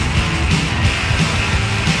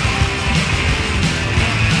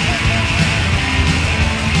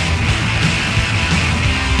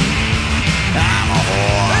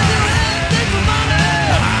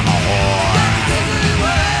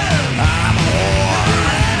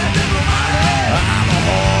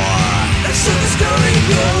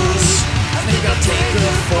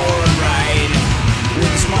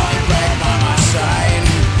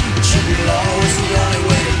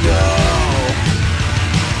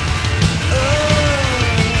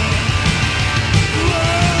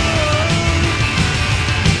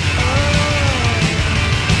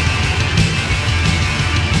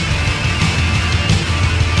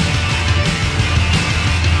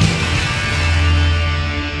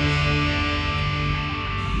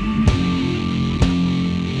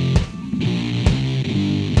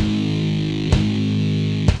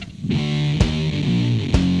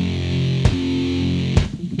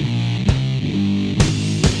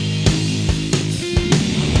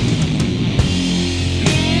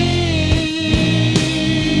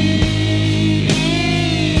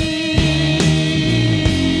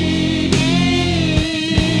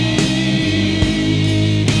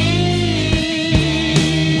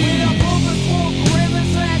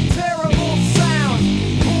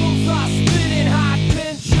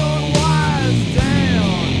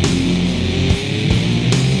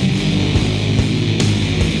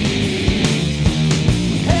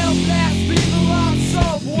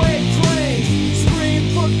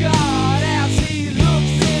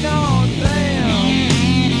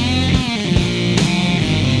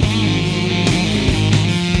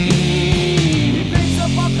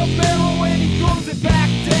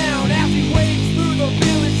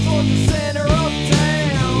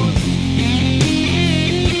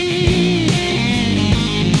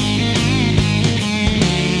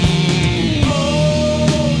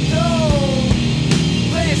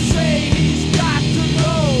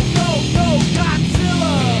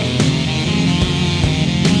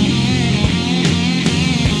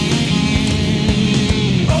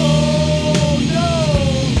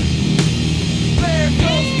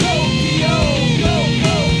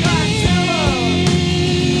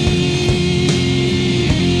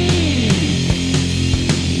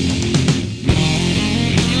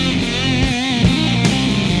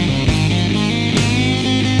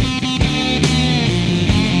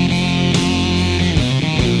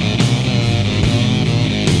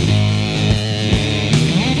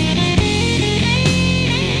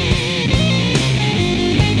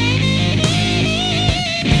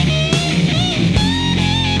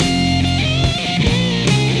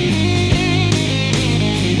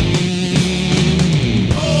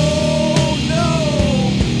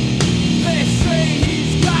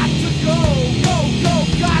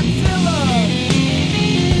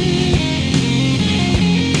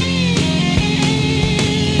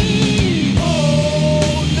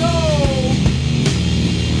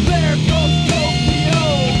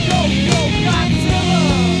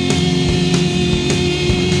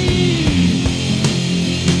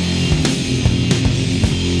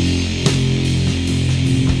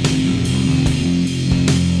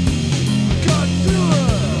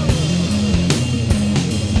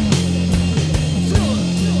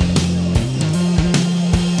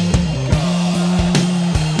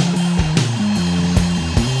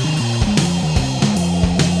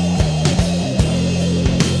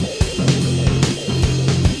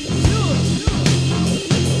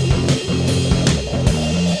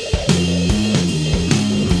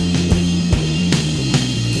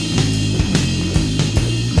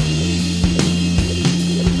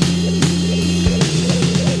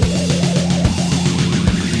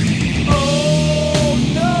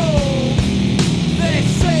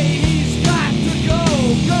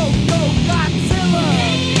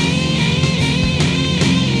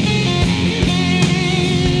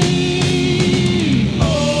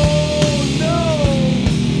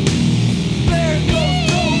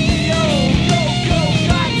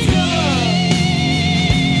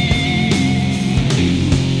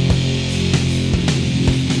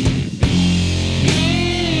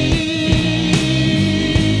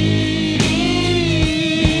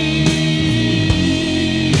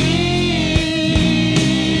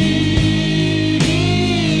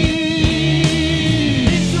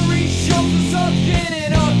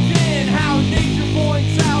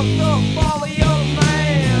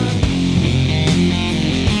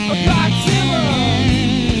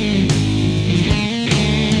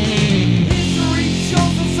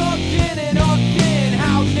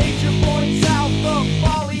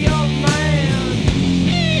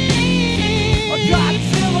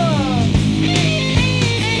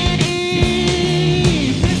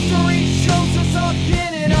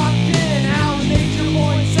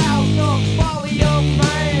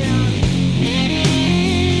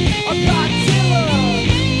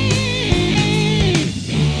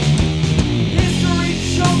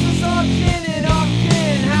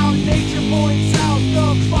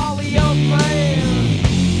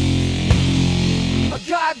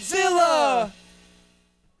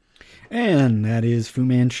 And that is Fu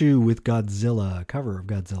Manchu with Godzilla, a cover of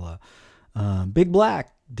Godzilla. Big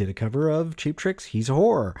Black did a cover of Cheap Trick's He's a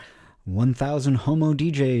Whore. 1000 Homo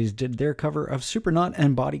DJs did their cover of Supernaut,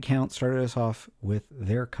 and Body Count started us off with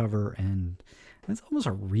their cover, and it's almost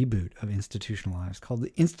a reboot of Institutionalized called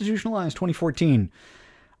the Institutionalized 2014.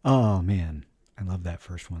 Oh man, I love that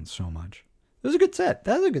first one so much. It was a good set.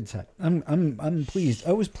 That was a good set. I'm pleased.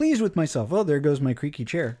 I was pleased with myself. Oh, there goes my creaky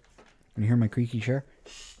chair. Can you hear my creaky chair?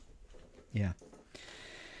 Yeah.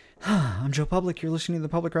 I'm Joe Public. You're listening to The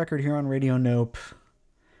Public Record here on Radio Nope.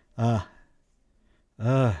 I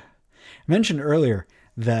mentioned earlier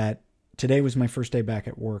that today was my first day back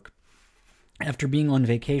at work. After being on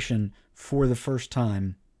vacation for the first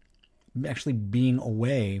time, actually being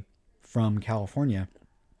away from California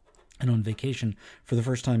and on vacation for the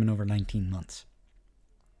first time in over 19 months.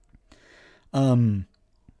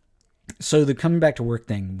 So the coming back to work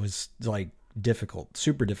thing was like difficult,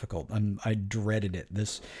 super difficult. I dreaded it.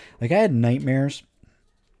 I had nightmares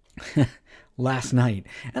last night,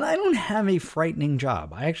 and I don't have a frightening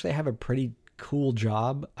job. I actually have a pretty cool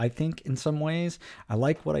job, I think, in some ways. I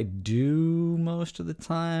like what I do most of the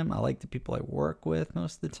time. I like the people I work with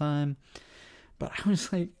most of the time. But I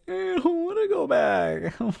was like, I don't want to go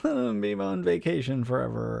back. I want to be on vacation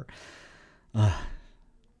forever.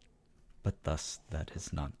 But thus, that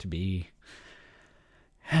is not to be.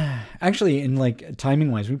 Actually, in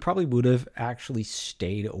timing-wise, we probably would have actually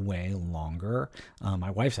stayed away longer.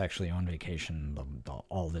 My wife's actually on vacation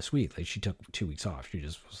all this week. She took 2 weeks off. She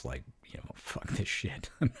just was like, fuck this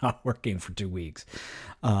shit. I'm not working for 2 weeks.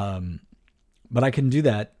 But I can do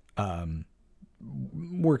that.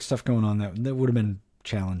 Work stuff going on that would have been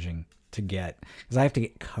challenging to get, because I have to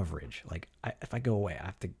get coverage. If I go away, I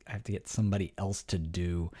have to get somebody else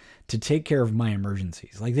to take care of my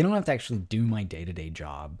emergencies. They don't have to actually do my day-to-day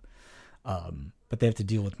job, but they have to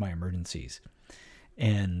deal with my emergencies.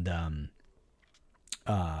 And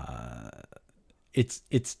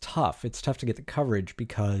it's tough. It's tough to get the coverage,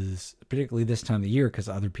 because particularly this time of the year, because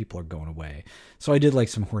other people are going away. So I did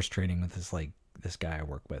some horse trading with this guy I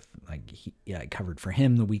work with. I covered for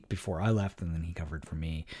him the week before I left, and then he covered for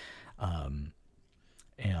me.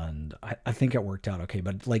 And I think it worked out okay,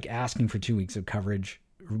 but asking for 2 weeks of coverage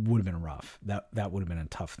would have been rough. That would have been a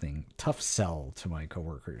tough sell to my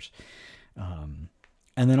coworkers. And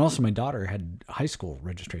then also my daughter had high school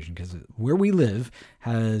registration, because where we live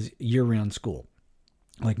has year-round school,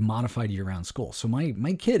 modified year-round school. So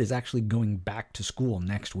my kid is actually going back to school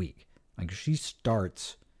next week. She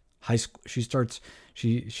starts high school.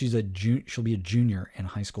 She'll be a junior in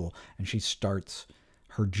high school, and she starts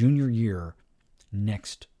her junior year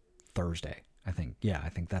next Thursday, I think. Yeah, I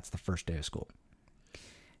think that's the first day of school.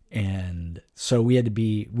 And so we had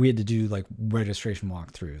to do registration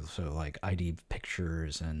walkthroughs. So ID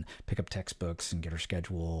pictures and pick up textbooks and get her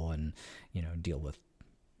schedule and, deal with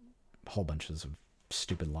whole bunches of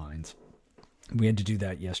stupid lines. We had to do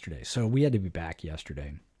that yesterday. So we had to be back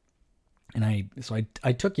yesterday. And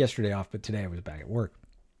I took yesterday off, but today I was back at work.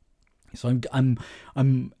 So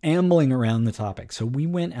I'm ambling around the topic. So we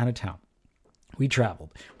went out of town. We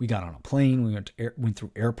traveled. We got on a plane. We went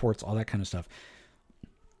through airports, all that kind of stuff.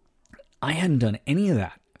 I hadn't done any of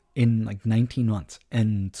that in 19 months.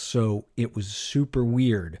 And so it was super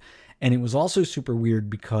weird. And it was also super weird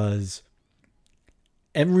because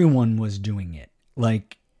everyone was doing it.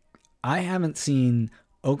 I haven't seen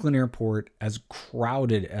Oakland Airport as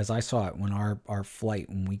crowded as I saw it when our flight,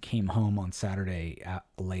 when we came home on Saturday at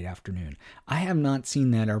late afternoon. I have not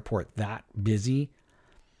seen that airport that busy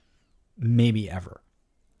maybe ever.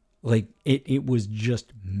 It was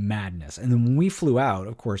just madness. And then when we flew out,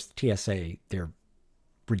 of course, the TSA, they're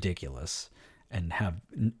ridiculous and have,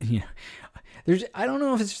 I don't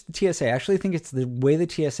know if it's the TSA. I actually think it's the way the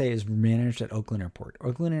TSA is managed at Oakland Airport.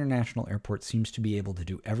 Oakland International Airport seems to be able to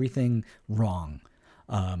do everything wrong.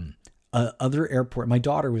 other airport. My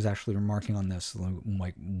daughter was actually remarking on this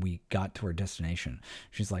like we got to our destination.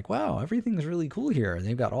 She's like, wow, everything's really cool here.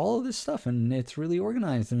 They've got all of this stuff and it's really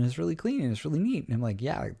organized and it's really clean and it's really neat. And I'm like,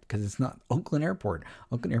 yeah, because it's not Oakland Airport.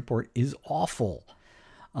 Oakland Airport is awful.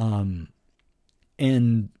 And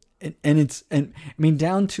I mean,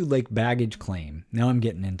 down to like baggage claim. Now I'm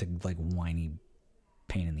getting into like whiny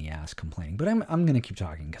pain in the ass complaining, but I'm going to keep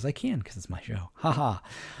talking because I can, because it's my show. Haha.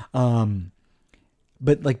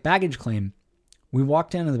 But like baggage claim, we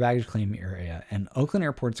walked down to the baggage claim area and Oakland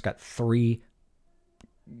Airport's got 3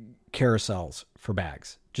 carousels for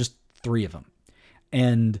bags, just 3 of them.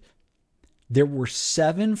 And there were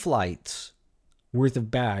 7 flights worth of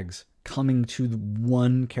bags coming to the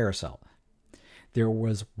one carousel. There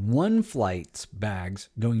was 1 flight's bags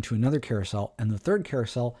going to another carousel, and the third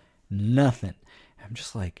carousel, nothing. I'm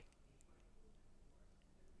just like,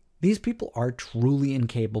 these people are truly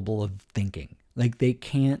incapable of thinking. Like, they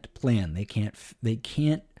can't plan. They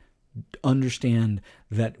can't understand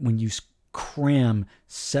that when you cram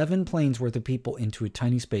 7 planes worth of people into a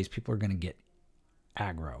tiny space, people are going to get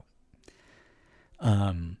aggro.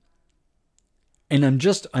 And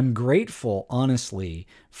I'm grateful, honestly,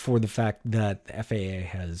 for the fact that the FAA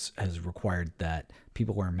has required that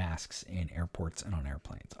people wear masks in airports and on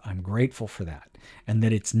airplanes. I'm grateful for that, and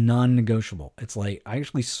that it's non-negotiable. It's like, I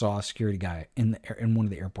actually saw a security guy in one of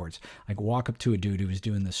the airports, like, walk up to a dude who was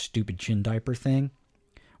doing this stupid chin diaper thing,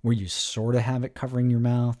 where you sort of have it covering your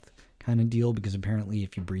mouth kind of deal, because apparently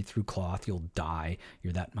if you breathe through cloth, you'll die.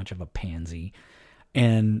 You're that much of a pansy.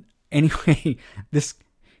 And anyway, the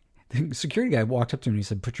security guy walked up to him and he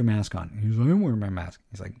said, put your mask on. He was like, I'm wearing my mask.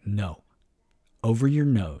 He's like, no, over your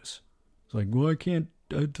nose. It's like, well, I can't,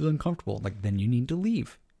 it's uncomfortable. Like, then you need to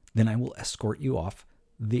leave. Then I will escort you off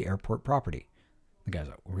the airport property. The guy's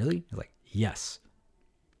like, really? He's like, yes.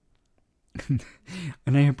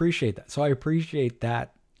 And I appreciate that. So I appreciate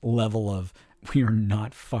that level of, we are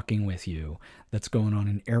not fucking with you, that's going on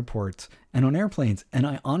in airports and on airplanes. And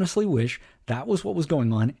I honestly wish that was what was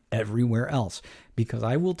going on everywhere else, because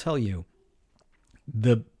I will tell you,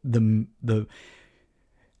 the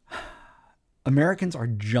Americans are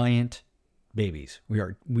giant babies.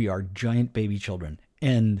 We are giant baby children.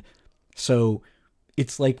 And so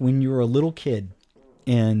it's like when you're a little kid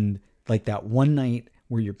and like that one night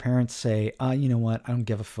where your parents say, you know what? I don't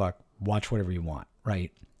give a fuck. Watch whatever you want.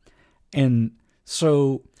 Right. And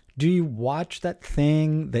so do you watch that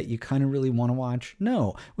thing that you kind of really want to watch?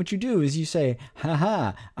 No. What you do is you say,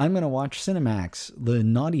 haha, I'm going to watch Cinemax, the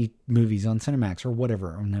naughty movies on Cinemax or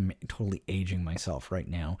whatever. And I'm totally aging myself right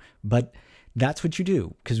now. But that's what you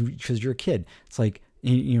do because you're a kid. It's like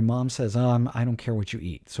your mom says, I don't care what you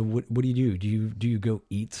eat. So what do you do? Do you go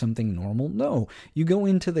eat something normal? No. You go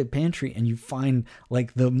into the pantry and you find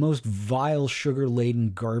like the most vile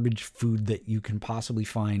sugar-laden garbage food that you can possibly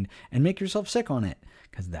find and make yourself sick on it.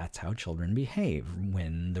 Because that's how children behave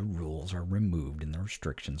when the rules are removed and the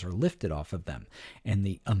restrictions are lifted off of them. And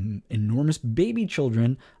the enormous baby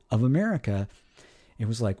children of America, it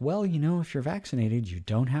was like, well, you know, if you're vaccinated, you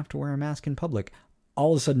don't have to wear a mask in public.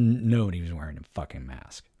 All of a sudden, nobody was wearing a fucking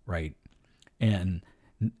mask, right? And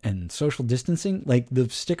social distancing, like the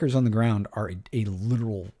stickers on the ground are a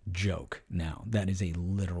literal joke now. That is a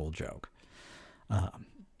literal joke. I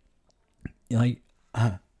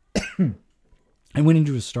went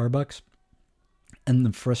into a Starbucks, and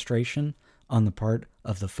the frustration on the part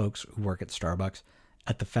of the folks who work at Starbucks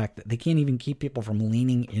at the fact that they can't even keep people from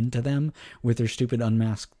leaning into them with their stupid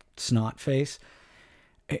unmasked snot face.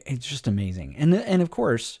 It's just amazing. And of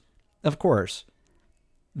course,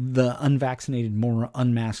 the unvaccinated,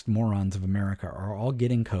 unmasked morons of America are all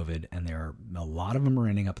getting COVID, and a lot of them are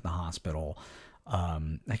ending up in the hospital.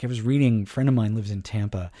 Like I was reading, a friend of mine lives in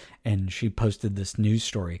Tampa, and she posted this news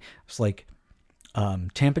story. It's like,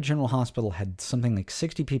 Tampa General Hospital had something like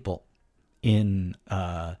 60 people in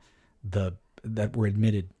that were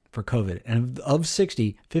admitted for COVID, and of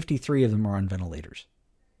 60, 53 of them are on ventilators.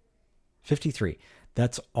 53.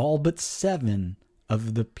 That's all but 7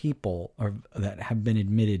 of the people that have been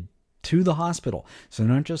admitted to the hospital. So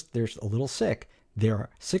not just they're a little sick, they're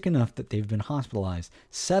sick enough that they've been hospitalized.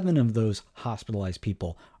 7 of those hospitalized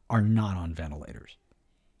people are not on ventilators.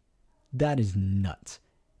 That is nuts.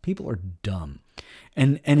 People are dumb.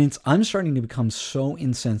 And I'm starting to become so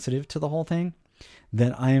insensitive to the whole thing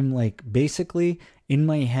that I am like, basically in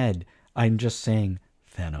my head, I'm just saying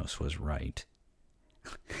Thanos was right.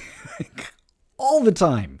 all the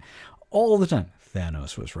time.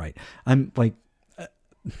 Thanos was right. I'm like,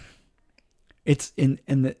 it's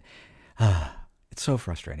so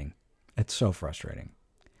frustrating. It's so frustrating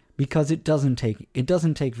because it doesn't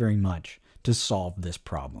take very much to solve this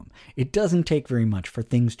problem. It doesn't take very much for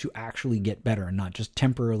things to actually get better and not just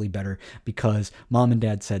temporarily better because mom and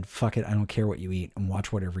dad said, fuck it, I don't care what you eat and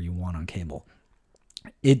watch whatever you want on cable.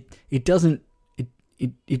 It doesn't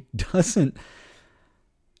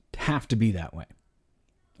have to be that way.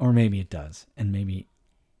 Or maybe it does. And maybe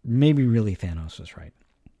really Thanos was right.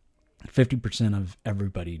 50% of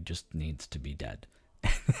everybody just needs to be dead.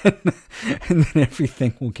 And then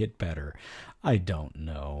everything will get better. I don't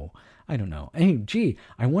know. Hey, gee,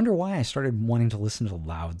 I wonder why I started wanting to listen to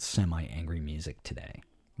loud, semi-angry music today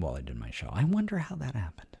while I did my show. I wonder how that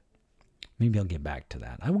happened. Maybe I'll get back to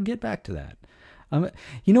that. I will get back to that.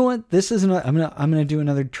 You know what? This isn't. I'm gonna do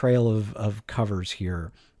another trail of covers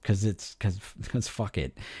here because fuck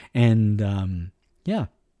it. And yeah,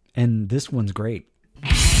 and this one's great.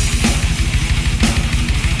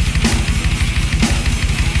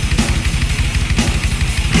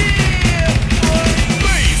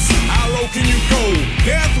 Can you go?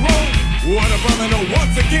 Death row? What a brother, no.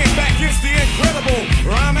 Once again, back is the incredible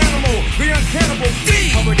rhyme animal, the uncannibal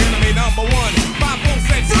D. Public enemy number one. 5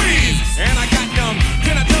 said freeze, and I got numb.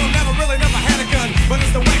 Can I tell him never had a gun, but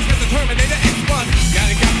it's the wax that's the Terminator X1. Got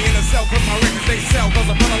me in a cell, cause my records they sell, cause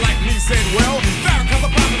a brother like me said, well, Farrakhan's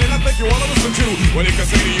a prophet, and I think you wanna listen to what he can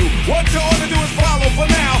say to you. What you ought to do is follow for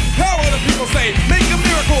now. How will the people say? Make a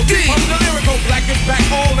miracle. D. I'm the lyrical. Black is back,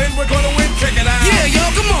 all in. We're gonna win. Check it out. Yeah, yo,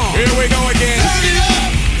 come on. Here we go again. Turn it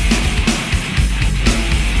up.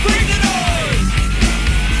 Bring the noise.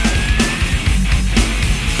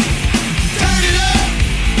 Turn it up.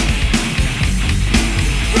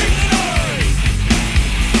 Bring the noise.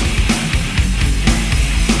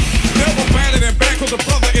 Never batted and back, cause the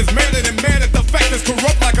brother is madder than mad at the fact it's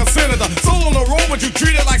corrupt like a senator. Soul on the road, but you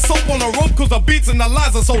treat it like soap on a rope, cause the beats and the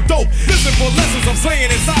lines are so dope. Listen for lessons I'm saying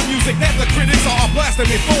inside music that the critics are blasting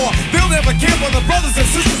me for. They'll never care for the brothers and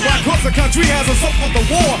sisters, why cause the country has us up for the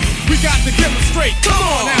war. We got to get them straight. Come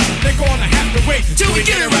on now, they're gonna have to wait till we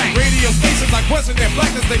get it right. Radio stations like question their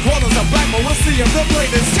blackness, they call us a black, but we'll see if they'll play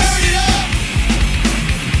this. Turn it up.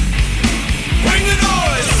 Bring the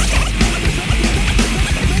noise.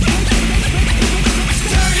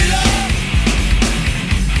 Turn it up.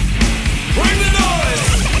 Bring the noise.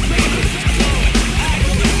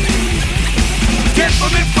 Get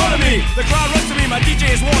from in front of me. The crowd runs to me. My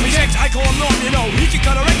DJ is warm. He's X. I call him Norm. You know he can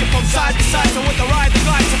cut a record from side to side. So with the ride, the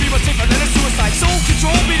glide, to be much safer than a suicide. Soul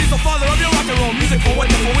control. Beat is the father of your rock and roll music. For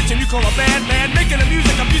what the for which and you call a band, man. Making the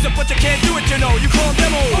music, abuse it, but you can't do it. You know you call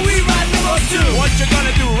them demos. But we ride demos too. What you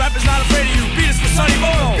gonna do? Rap is not afraid of you. Beat is for Sonny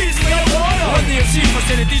Bono. Beat is for Yoko Ono. Run the MC for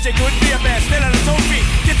saying the DJ couldn't be a band. Stand on his own feet.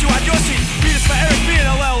 Get you out your seat. Beat is for Eric B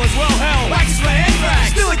and LL as well. Hell, wax is for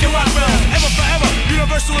Anthrax. Still like your rock bells. Ever forever.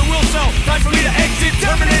 Universal and will sell. Time for me to exit.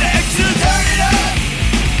 Terminator exit. Turn it up.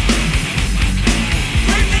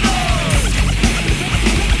 Bring the noise.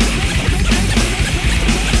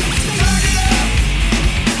 Turn it up.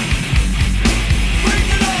 Bring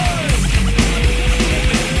the noise.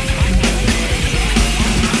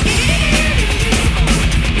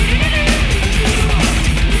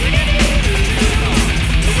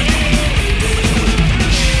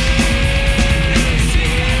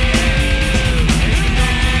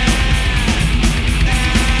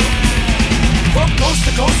 Coast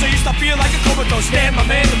to coast, so you stop feeling like a comatose. Stand, my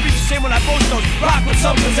man, the beat's the same when I post those. Rock with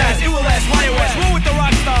something's ass, it will last, Wire West. Roll with the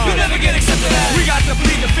rock stars, you'll never get accepted as. We got to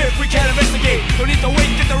plead the fifth, we can't investigate. Don't need to wait,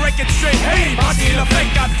 get the record straight. Hey, Monty in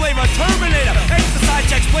effect, got flavor, Terminator. Extra side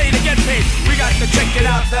checks, play to get paid. We got to check it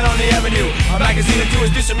out, that on the avenue. A magazine or two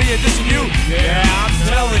is dissing me and dissing you. Yeah, I'm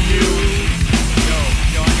telling you.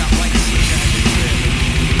 Yo, I got white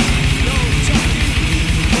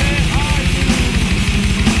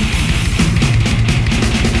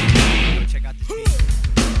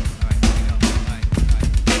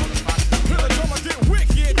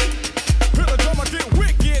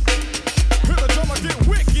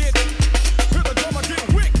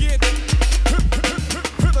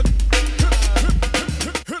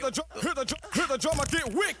the drummer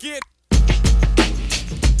get wicked.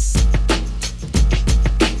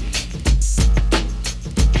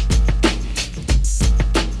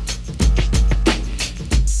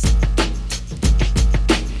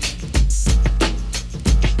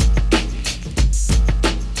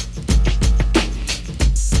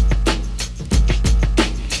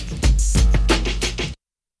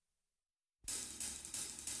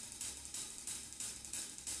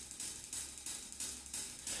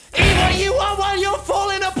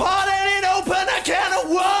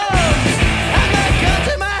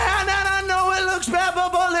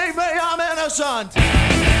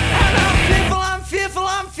 And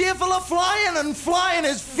I'm fearful of flying, and flying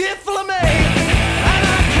is fearful of me. And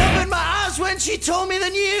I covered my eyes eyes when she told me the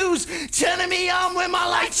news, turning me on with my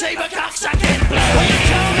lightsaber cocksucking blow. Are you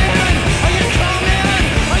coming? Are you coming?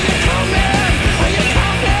 Are you coming? Are you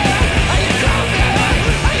coming? Are you coming?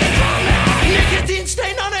 Are you coming? Nicotine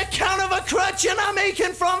stain on account of a crutch, and I'm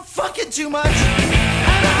aching from fucking too much.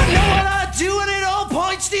 And I know what I do, and it all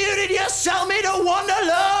points to you. Did you sell me to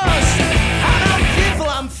Wanderlust? And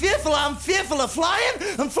I'm fearful of flying,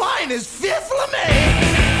 and flying is fearful of me.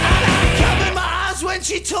 And I covered my eyes when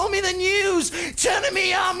she told me the news, turning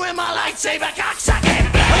me on with my lightsaber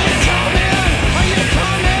cocksucking blow. Are you coming? Are you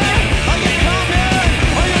coming? Are you coming?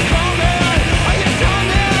 Are you coming? Are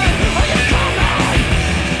you coming?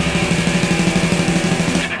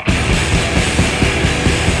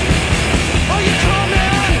 Are you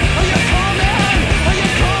coming? Are you coming? Are you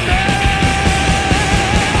coming? Are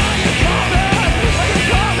you coming? Are you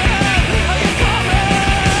coming? Are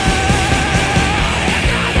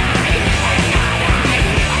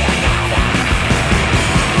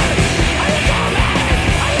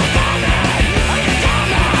you coming? Are you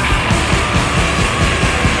coming?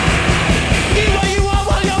 Eat what you want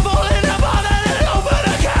while you're falling apart, and then open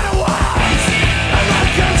a can of worms. And my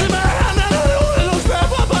guns in my hand, and I don't want to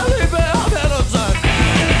grab up my lip, and I'm head upside.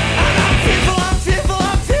 And I'm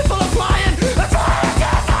fearful of flying. And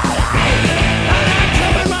I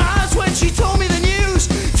covered my eyes when she told me the news,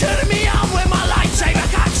 turning me on with my lightsaber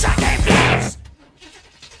cocksucking blows.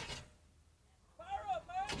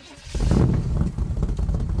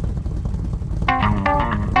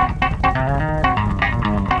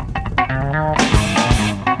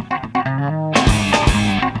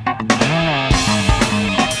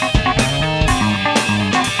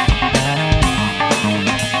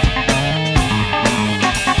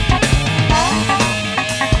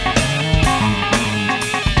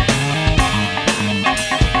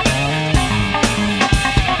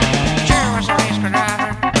 Jerry was a race car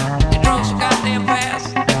driver. He drove so goddamn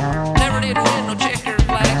fast. Never did win no checkered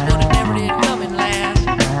flags, but it never did come in last.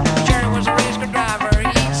 Jerry was a race car driver.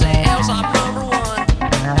 He'd say Alsop number 1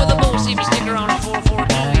 with a Bo CB sticker on his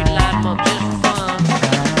 442. He'd light 'em up just for fun.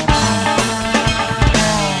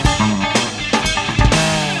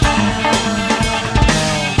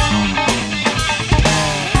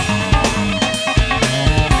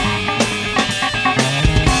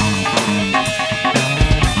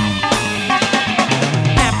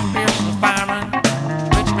 Captain Pierce was a fireman,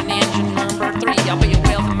 Richmond engine number 3. I'll be a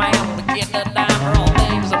wealthy man with a kid that dime for all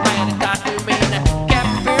things a man had got to me. Now,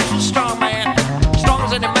 Captain Pierce was a strong man, strong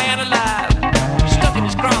as any man alive. Stuck in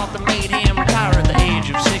his craw that made him retire at the age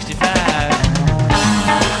of 65.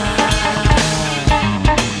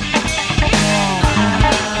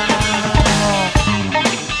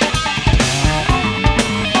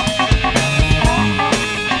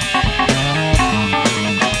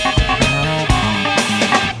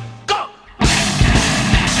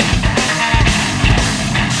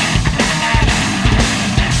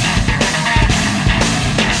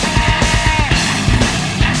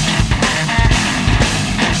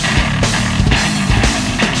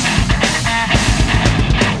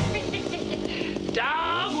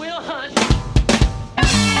 Dog will hunt.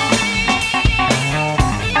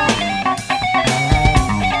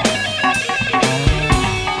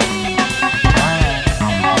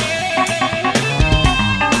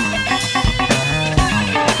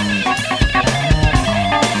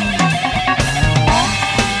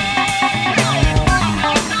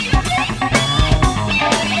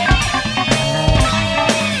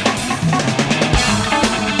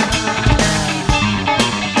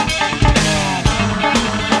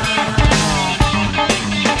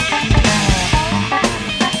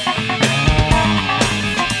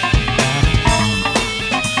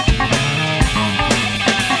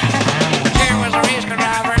 Jerry was a race car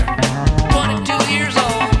driver, 22 years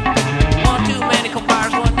old. One too many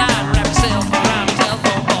co-fires one night, wrapped himself around a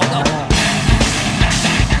telephone pole. Go.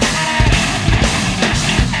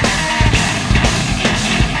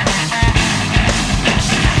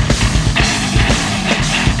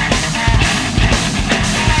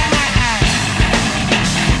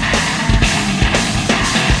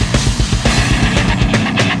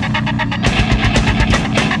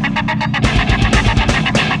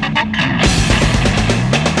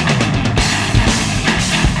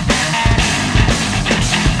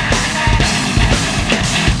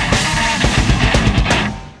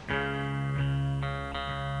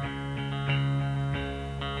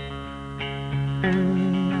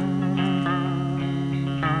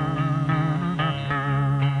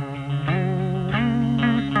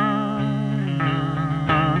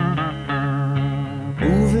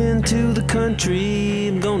 Moving to the country,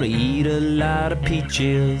 I'm gonna eat a lot of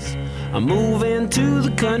peaches. I'm moving to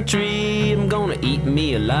the country, I'm gonna eat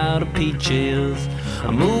me a lot of peaches.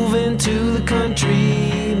 I'm moving to the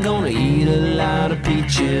country, I'm gonna eat a lot of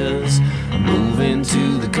peaches. I'm moving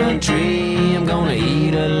to the country, I'm gonna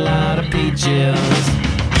eat a lot of peaches.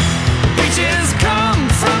 Peaches come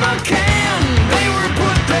from a can, they were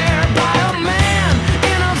put there by a man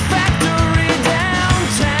in a factory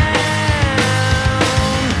downtown.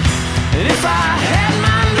 And if I had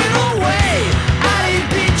my little way, I'd eat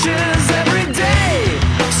peaches every day,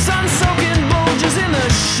 sun-soaking bulges in the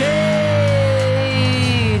shade.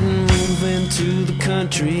 Moving to the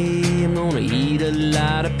country, I'm gonna eat a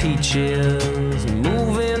lot of peaches.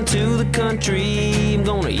 Moving to the country, I'm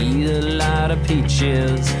gonna eat a lot of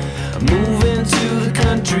peaches. Moving to the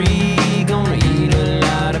country, gonna eat a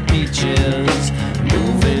lot of peaches.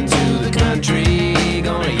 Moving to the country,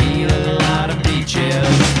 gonna eat a lot of peaches.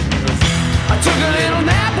 I took a little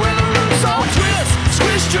nap with a roots all twist,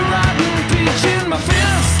 squished a rotten peach in my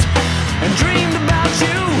fist, and dreamed about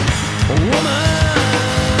you, a woman.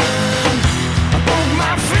 I poke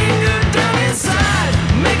my finger down inside,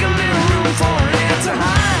 make a little room for an ant to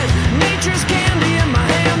hide. Nature's candy in my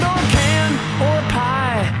hand, or can, or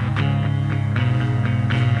pie.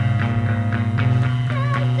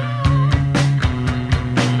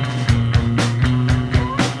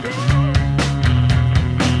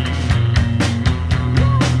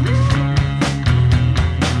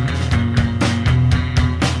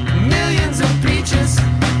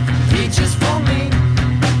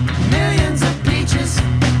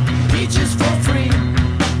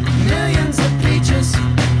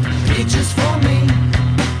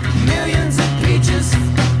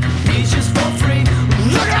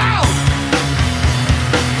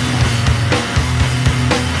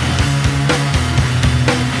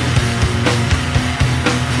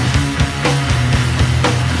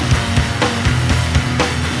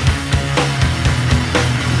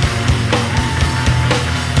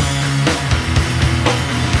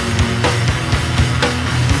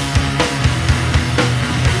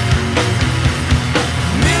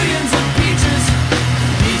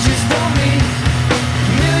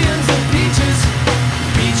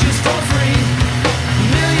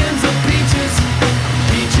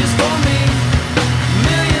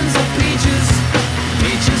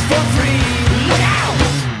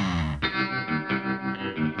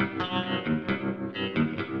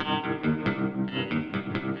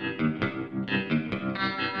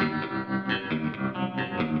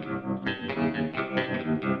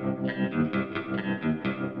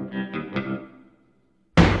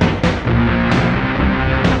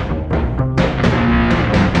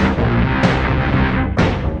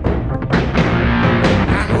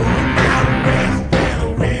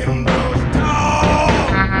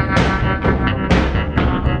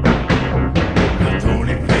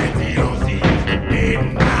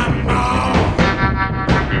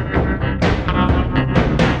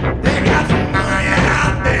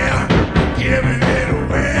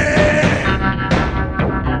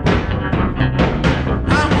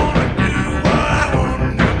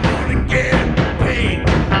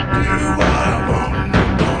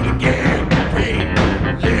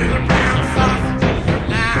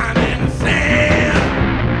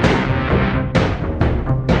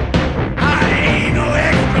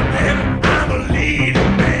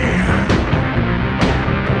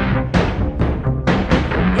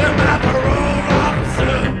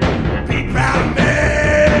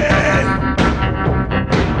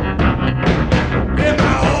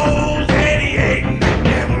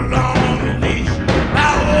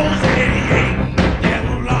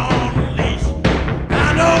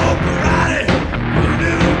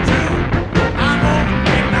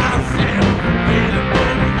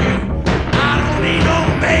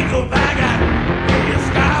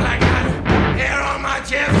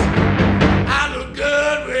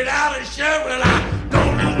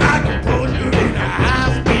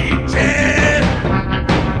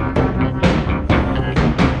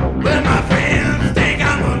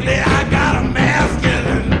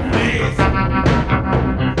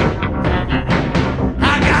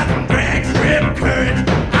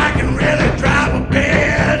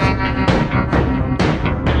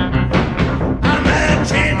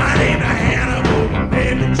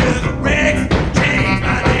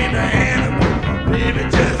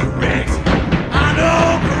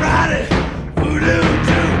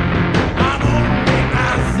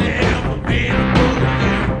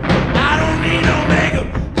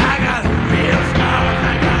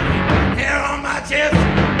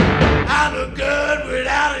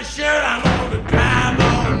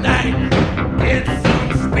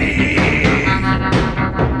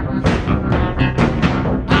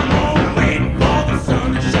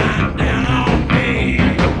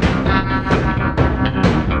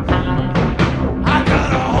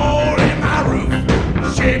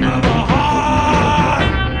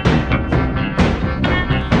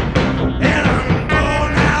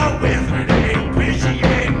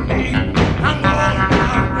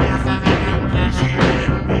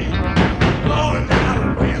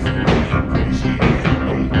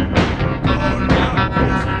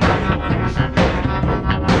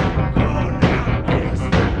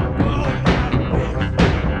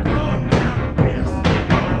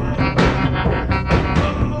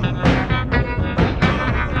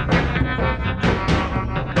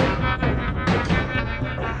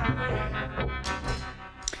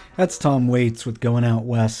 That's Tom Waits with Going Out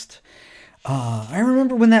West. I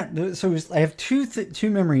remember when that. So I have two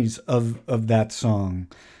memories of that song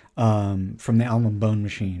from the album Bone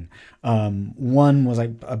Machine. One was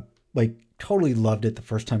I like totally loved it the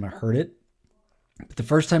first time I heard it. But the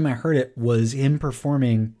first time I heard it was him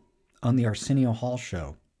performing on the Arsenio Hall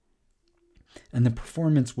show, and the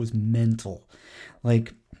performance was mental.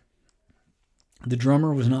 Like, the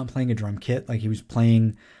drummer was not playing a drum kit; like he was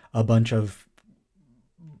playing a bunch of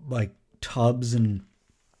like tubs and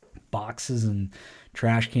boxes and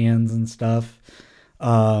trash cans and stuff,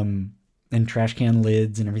 and trash can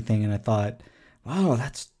lids and everything. And I thought, wow,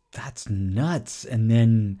 that's nuts. And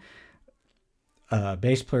then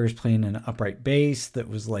bass player's playing an upright bass that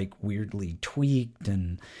was like weirdly tweaked,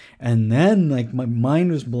 and then like my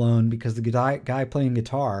mind was blown because the guy playing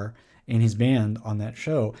guitar in his band on that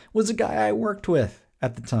show was a guy I worked with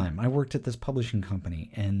at the time. I worked at this publishing company,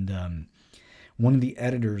 and one of the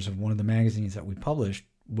editors of one of the magazines that we published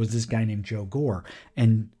was this guy named Joe Gore.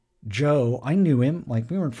 And Joe, I knew him, like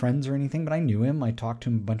we weren't friends or anything, but I knew him. I talked to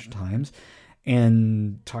him a bunch of times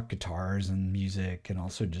and talked guitars and music, and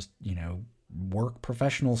also just, you know, work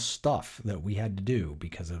professional stuff that we had to do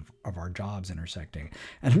because of our jobs intersecting.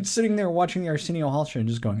 And I'm sitting there watching the Arsenio Hall show and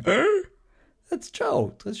just going, that's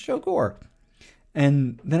Joe Gore.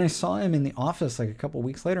 And then I saw him in the office like a couple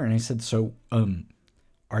weeks later, and I said, so,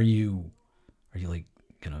 are you like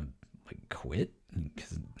gonna like quit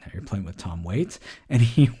because now you're playing with Tom Waits? And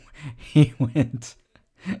he went,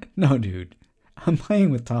 no, dude, I'm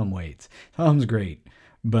playing with Tom Waits. Tom's great,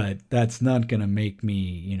 but that's not gonna make me,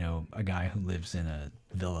 you know, a guy who lives in a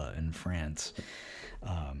villa in France.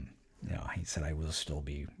 You know, he said I will still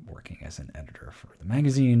be working as an editor for the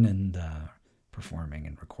magazine and performing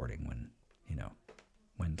and recording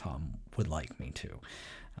when Tom would like me to.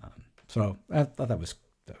 So I thought that was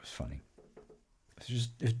funny.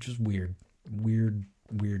 It's just weird.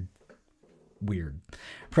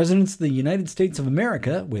 Presidents of the United States of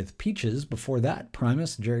America with Peaches. Before that,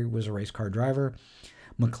 Primus, Jerry was a race car driver.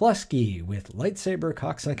 McCluskey with Lightsaber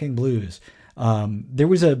Cocksucking Blues. There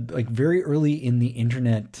was a, like, very early in the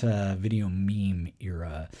internet video meme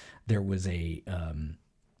era, there was a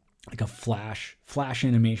like a flash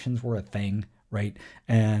animations were a thing, right?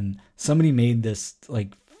 And somebody made this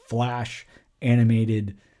like flash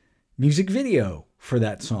animated music video for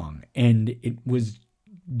that song, and it was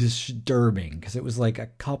disturbing because it was like a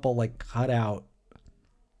couple like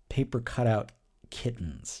paper cutout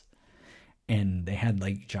kittens, and they had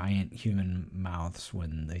like giant human mouths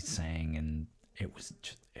when they sang, and it was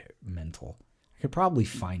just mental. I could probably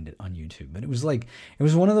find it on YouTube, but it was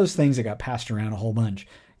one of those things that got passed around a whole bunch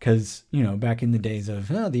because, you know, back in the days of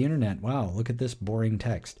the internet, wow, look at this boring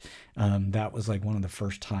text. That was like one of the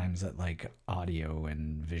first times that like audio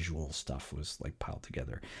and visual stuff was like piled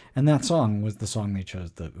together. And that song was the song they chose,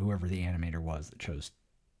 whoever the animator was that chose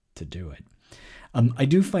to do it. I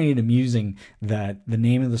do find it amusing that the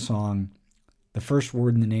name of the song, the first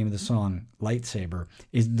word in the name of the song, lightsaber,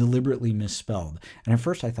 is deliberately misspelled. And at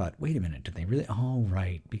first I thought, wait a minute, did they really? Oh,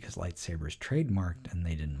 right, because lightsaber is trademarked and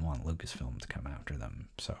they didn't want Lucasfilm to come after them.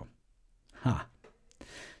 So,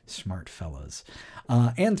 smart fellas.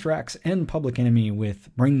 Anthrax and Public Enemy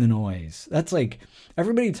with Bring the Noise. That's like,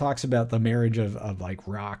 everybody talks about the marriage of like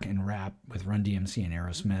rock and rap with Run DMC and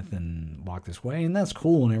Aerosmith and Walk This Way, and that's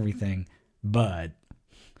cool and everything, but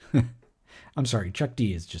I'm sorry, Chuck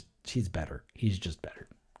D is just, he's better. He's just better.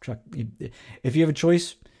 Chuck, if you have a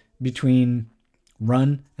choice between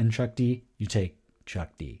Run and Chuck D, you take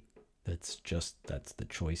Chuck D. That's the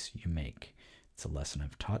choice you make. It's a lesson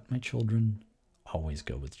I've taught my children. Always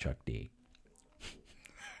go with Chuck D.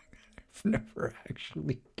 I've never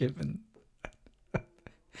actually given.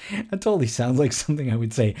 That totally sounds like something I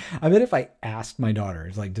would say. I bet if I asked my daughter,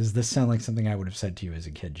 it's like, does this sound like something I would have said to you as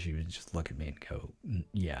a kid? She would just look at me and go,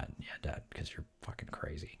 yeah, Dad, because you're fucking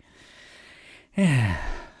crazy.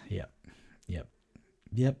 Yep.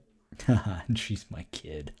 And she's my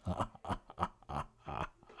kid.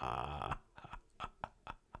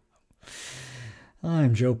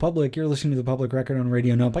 I'm Joe Public. You're listening to The Public Record on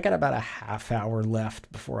Radio Nope. I got about a half hour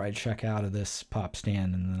left before I check out of this pop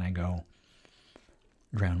stand, and then I go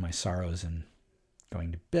drown my sorrows in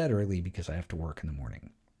going to bed early because I have to work in the morning.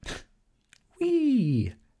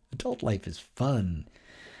 Whee! Adult life is fun.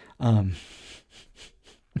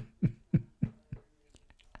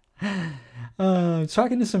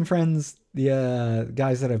 Talking to some friends, the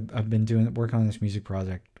guys that I've been working on this music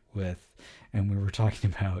project with, and we were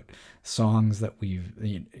talking about songs that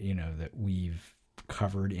we've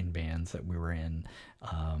covered in bands that we were in,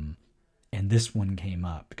 and this one came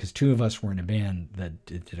up because two of us were in a band that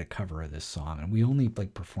did a cover of this song, and we only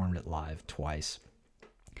like performed it live twice.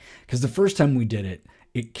 Because the first time we did it,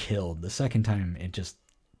 it killed. The second time, it just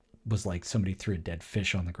was like somebody threw a dead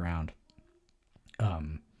fish on the ground.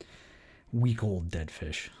 Week old dead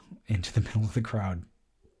fish into the middle of the crowd.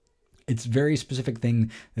 It's a very specific thing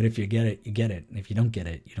that if you get it, you get it. And if you don't get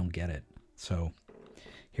it, you don't get it. So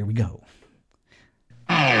here we go.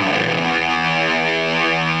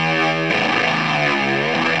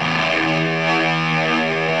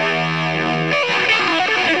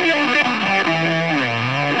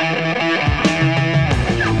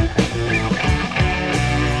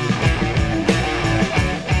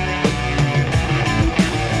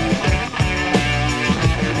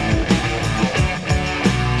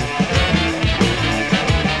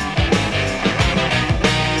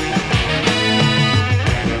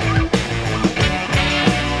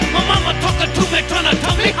 Trying to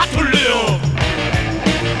tell me how to live,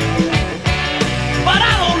 but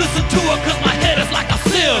I don't listen to her cause my head is like a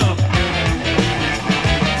sieve.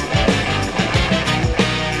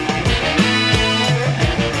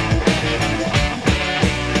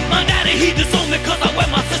 My daddy, he disowned me cause I wear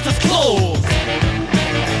my sister's clothes.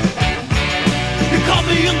 He caught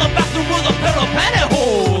me in the bathroom with a pair of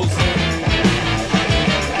pantyhose.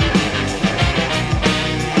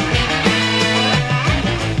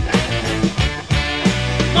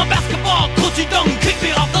 My basketball coach, he done kicked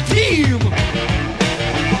me off the team for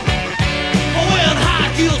wearing high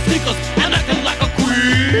heel sneakers and acting like a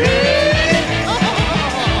queen.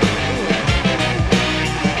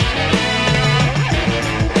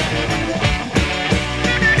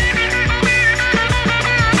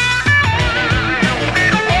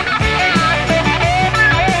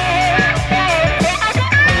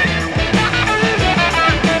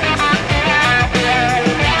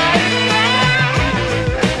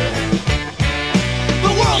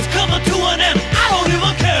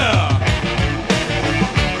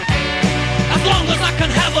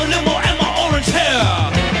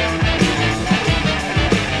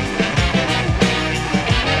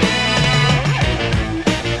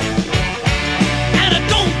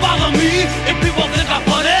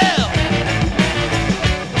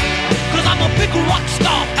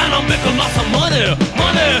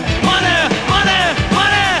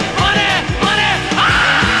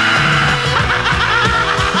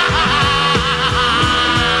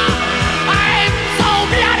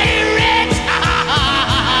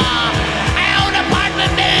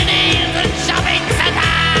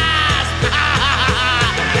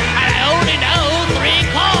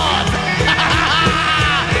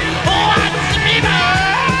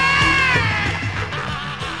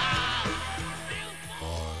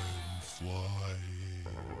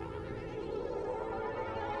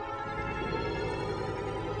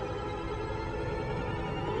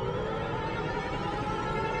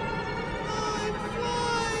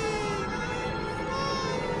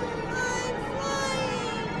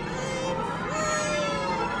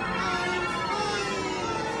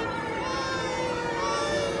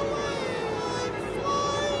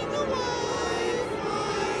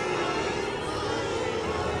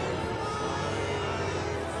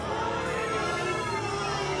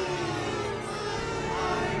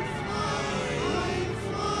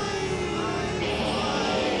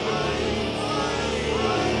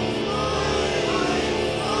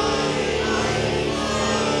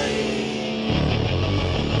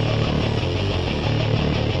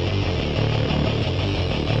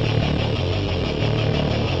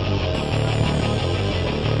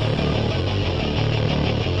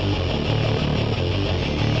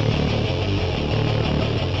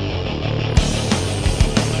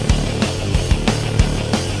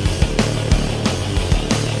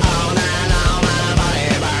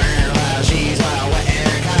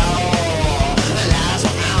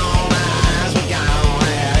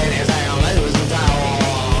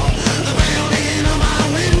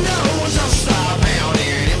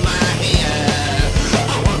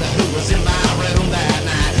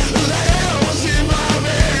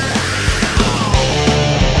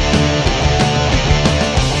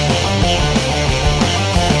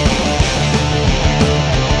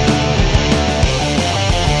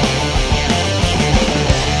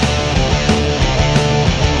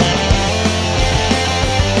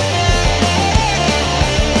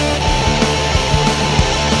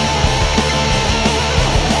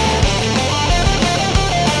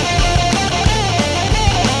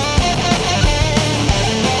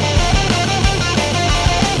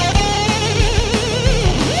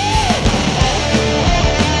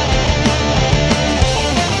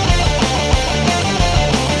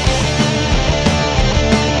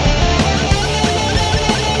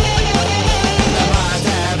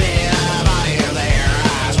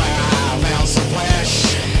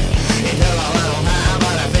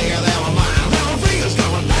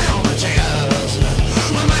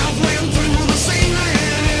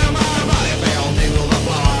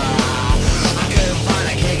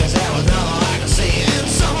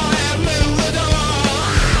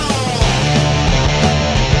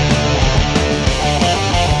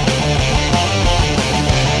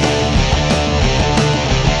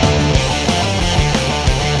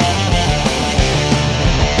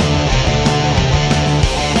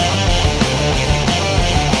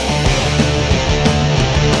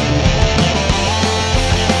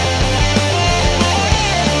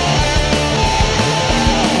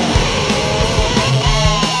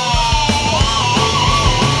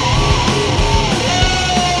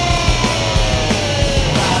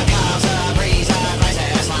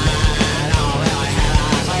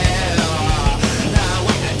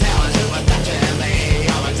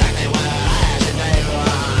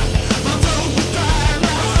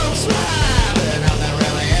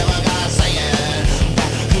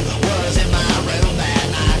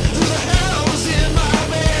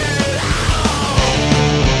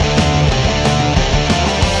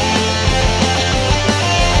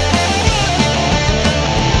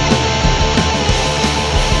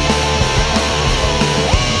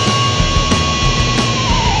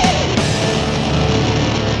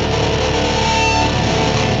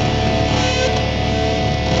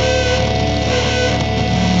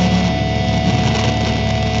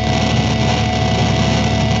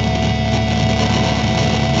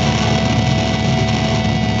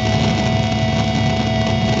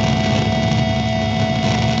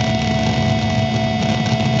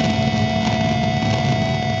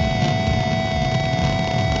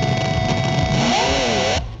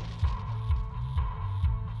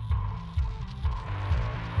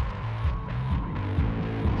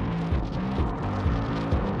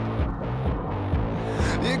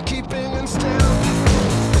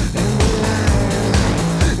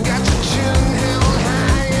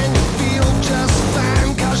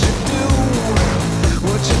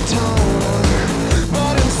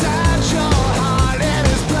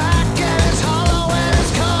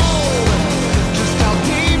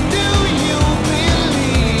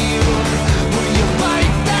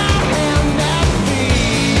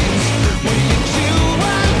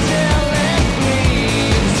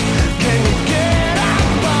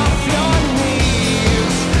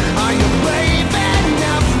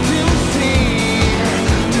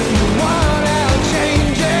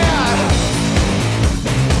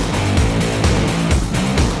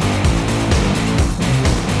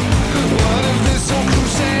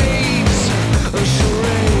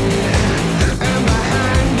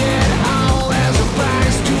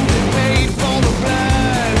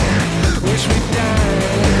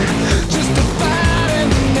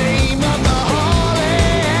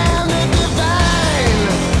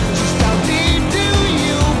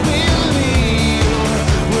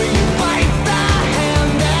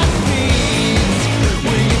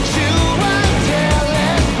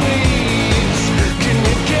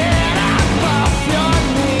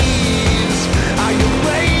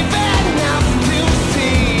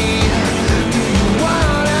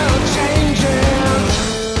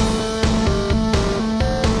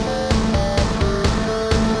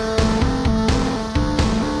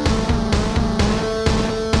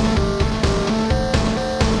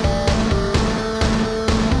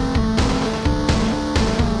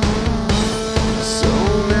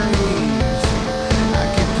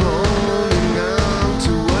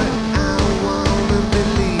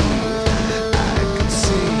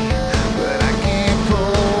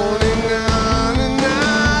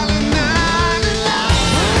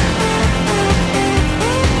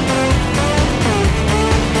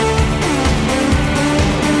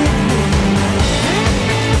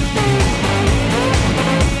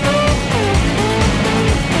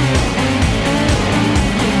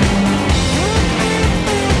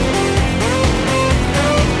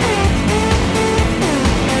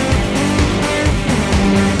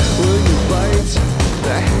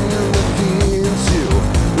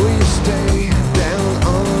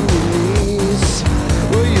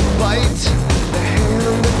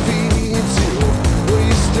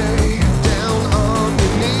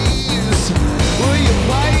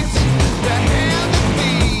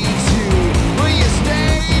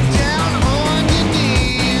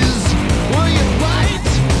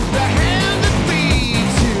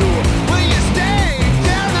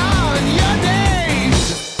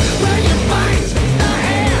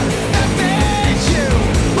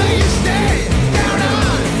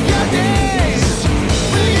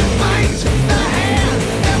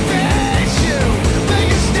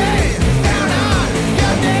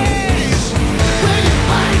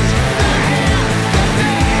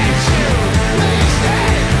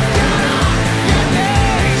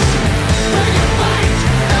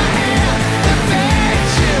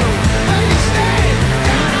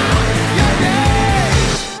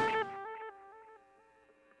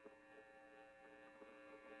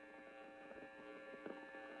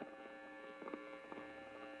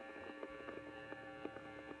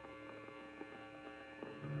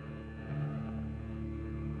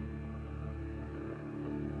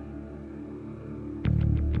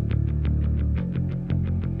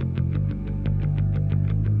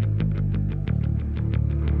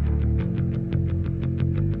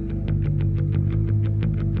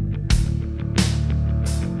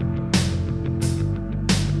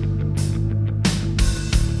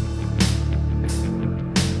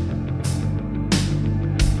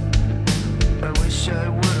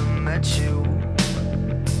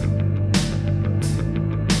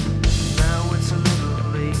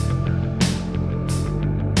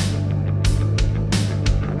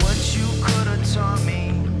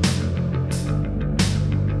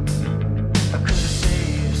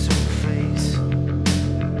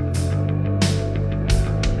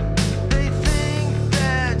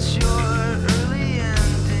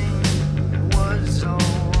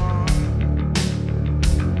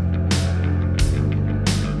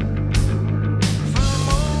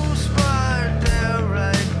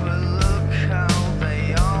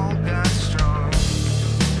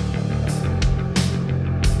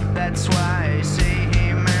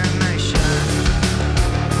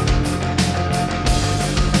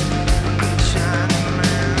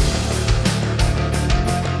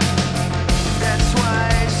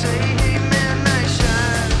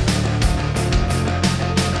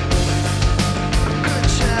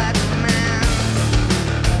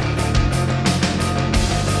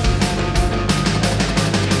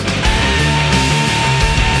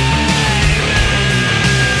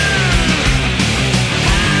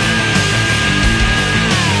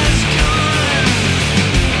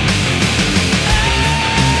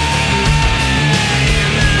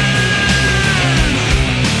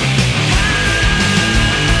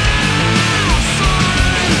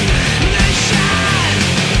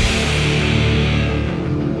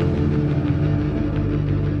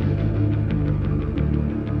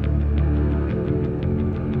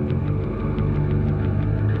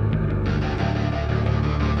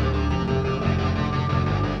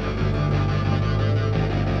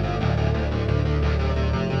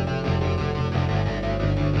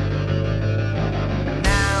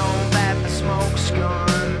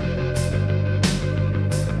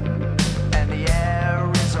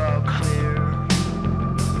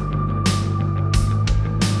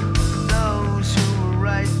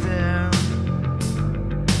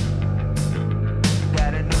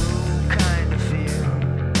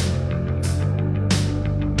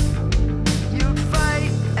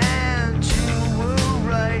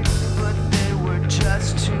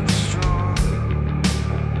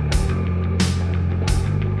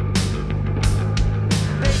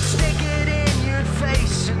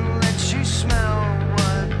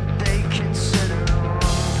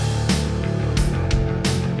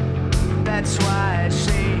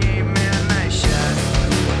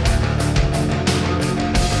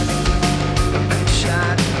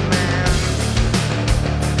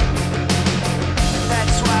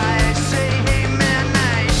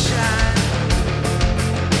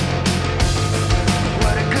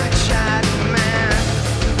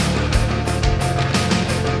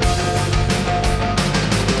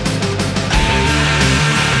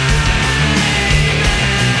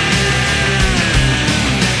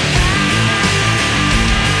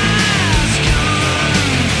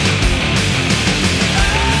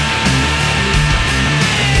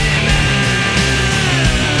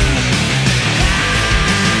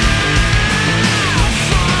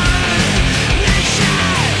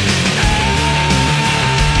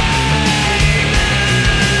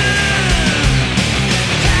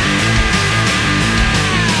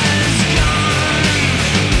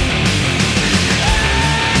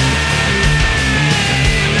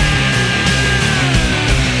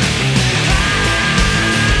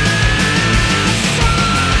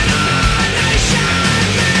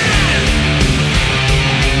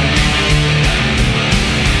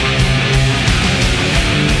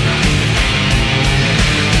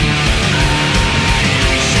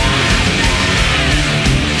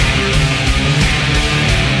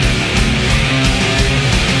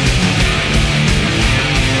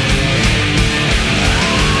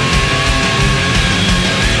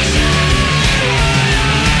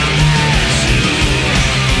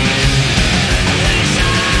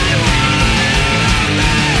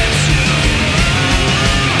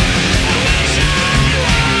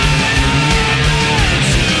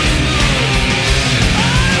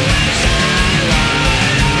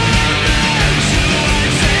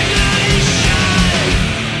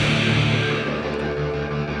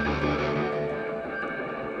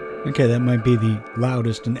 Okay, that might be the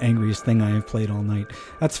loudest and angriest thing I have played all night.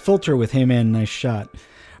 That's Filter with Hey Man, Nice Shot.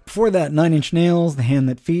 Before that, Nine Inch Nails, The Hand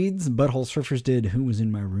That Feeds. Butthole Surfers did Who Was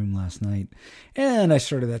in My Room Last Night. And I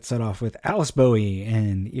started that set off with Alice Bowie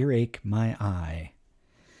and Earache My Eye.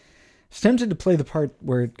 I was tempted to play the part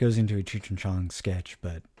where it goes into a Cheech and Chong sketch,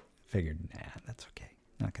 but figured, nah, that's okay.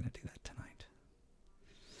 Not going to do that tonight.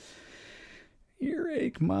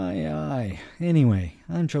 Earache My Eye. Anyway,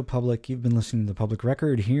 I'm Joe Public. You've been listening to The Public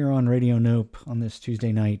Record here on Radio Nope on this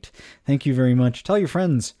Tuesday night. Thank you very much. Tell your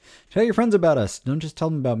friends. Tell your friends about us. Don't just tell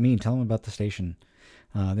them about me. Tell them about the station.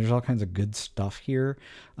 There's all kinds of good stuff here.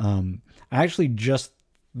 I actually just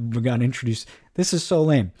got introduced. This is so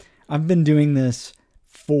lame. I've been doing this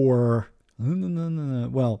for...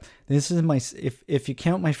 Well, this is my... If you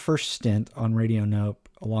count my first stint on Radio Nope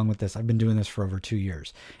along with this, I've been doing this for over 2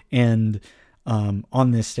 years. And...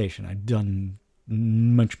 on this station, I've done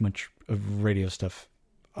much of radio stuff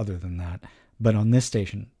other than that, but on this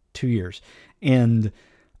station, 2 years. And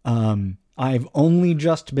I've only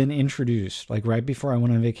just been introduced, like right before I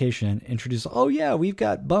went on vacation, introduced, oh yeah, we've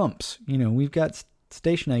got bumps, we've got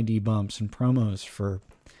station ID bumps and promos for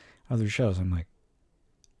other shows. I'm like,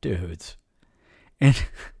 dudes. And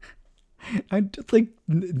I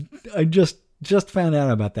just found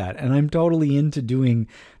out about that, and I'm totally into doing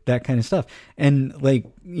that kind of stuff. And like,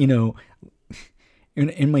 in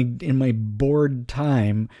my bored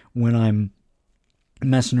time when I'm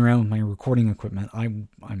messing around with my recording equipment,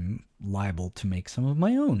 I'm liable to make some of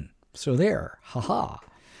my own. So there, haha.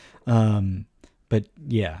 But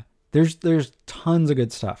yeah, there's tons of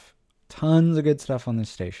good stuff on this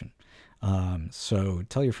station. So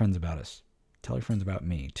tell your friends about us. Tell your friends about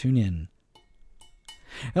me. Tune in.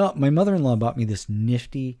 Now, my mother-in-law bought me this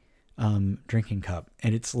nifty drinking cup,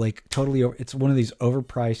 and it's like totally it's one of these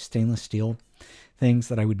overpriced stainless steel things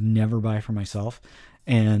that I would never buy for myself.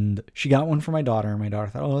 And she got one for my daughter, and my daughter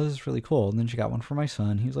thought, oh, this is really cool. And then she got one for my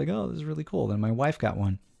son. He was like, oh, this is really cool. Then my wife got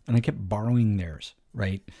one, and I kept borrowing theirs,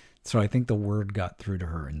 right? So I think the word got through to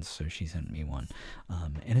her, and so she sent me one.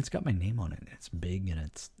 And it's got my name on it. It's big, and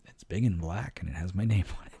it's big and black, and it has my name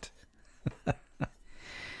on it.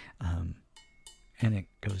 And it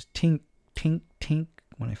goes tink, tink, tink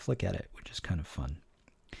when I flick at it, which is kind of fun.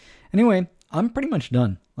 Anyway, I'm pretty much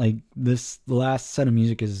done. Like the last set of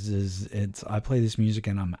music is I play this music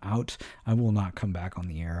and I'm out. I will not come back on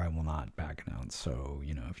the air. I will not back announce. So,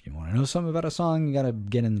 if you want to know something about a song, you got to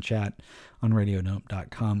get in the chat on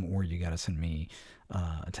radionope.com, or you got to send me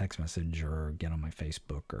a text message or get on my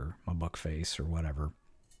Facebook or my Buckface or whatever.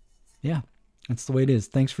 Yeah, that's the way it is.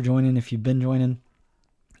 Thanks for joining if you've been joining.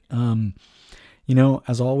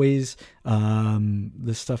 As always,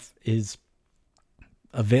 this stuff is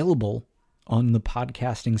available on the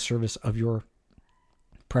podcasting service of your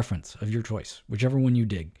preference, of your choice, whichever one you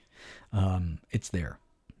dig. It's there.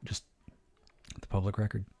 Just The Public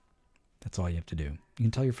Record. That's all you have to do. You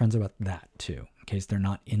can tell your friends about that too, in case they're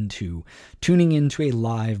not into tuning into a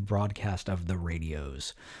live broadcast of the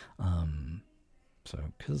radios.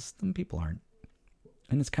 Because some people aren't,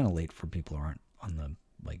 and it's kind of late for people who aren't on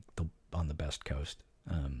the best coast,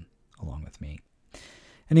 along with me.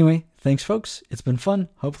 Anyway, thanks folks. It's been fun.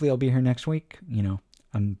 Hopefully I'll be here next week.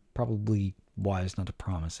 I'm probably wise not to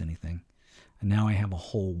promise anything. And now I have a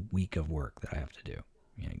whole week of work that I have to do.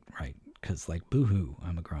 Right? Because boo-hoo,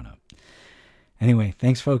 I'm a grown-up. Anyway,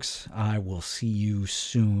 thanks folks. I will see you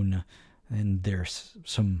soon. And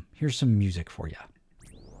here's some music for you.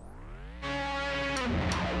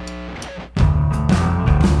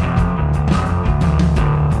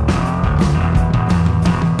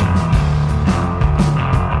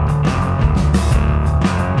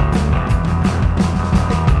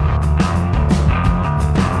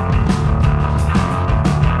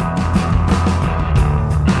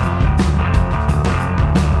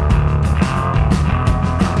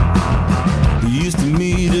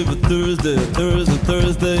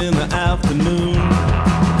 Thursday in the afternoon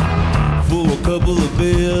for a couple of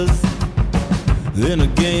beers, then a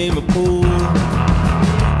game of pool.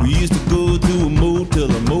 We used to go to a motel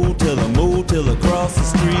across the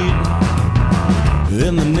street.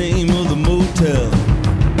 Then the name of the motel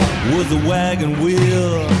was the Wagon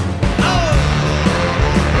Wheel.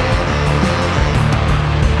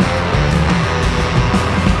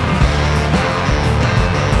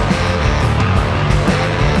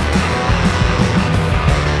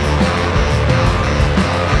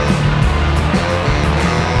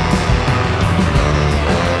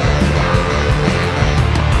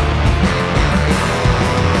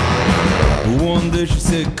 She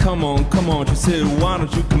said, come on, she said, why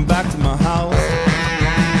don't you come back to my house?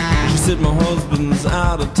 She said my husband's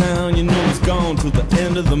out of town, you know he's gone till the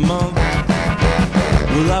end of the month.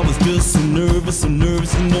 Well, I was just so nervous, you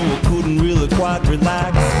know I couldn't really quite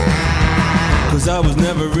relax. Cause I was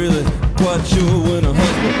never really quite sure when a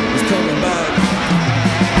husband was coming back.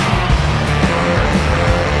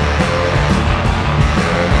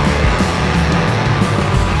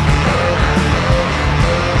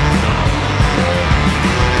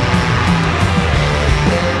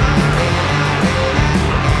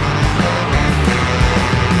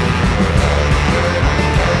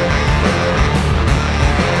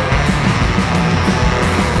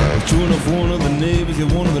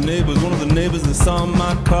 One of the neighbors that saw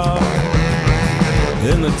my car,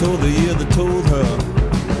 and they told her,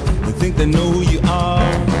 they think they know who you are.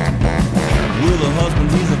 Well, the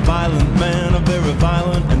husband, he's a violent man, a very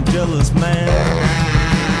violent and jealous man.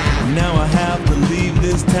 Now I have to leave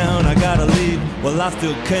this town, I gotta leave, well I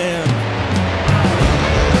still can.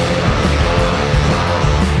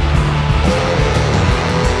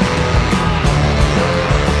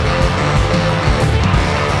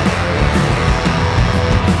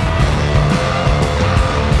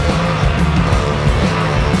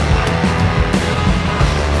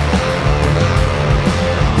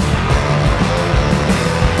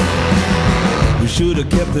 Should have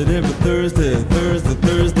kept it every Thursday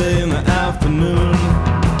in the afternoon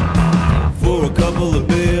for a couple of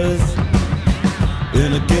beers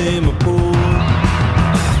and a game of pool.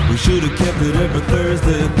 We should have kept it every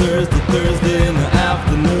Thursday in the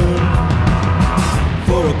afternoon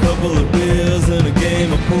for a couple of beers and a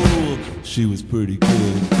game of pool. She was pretty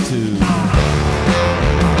good too.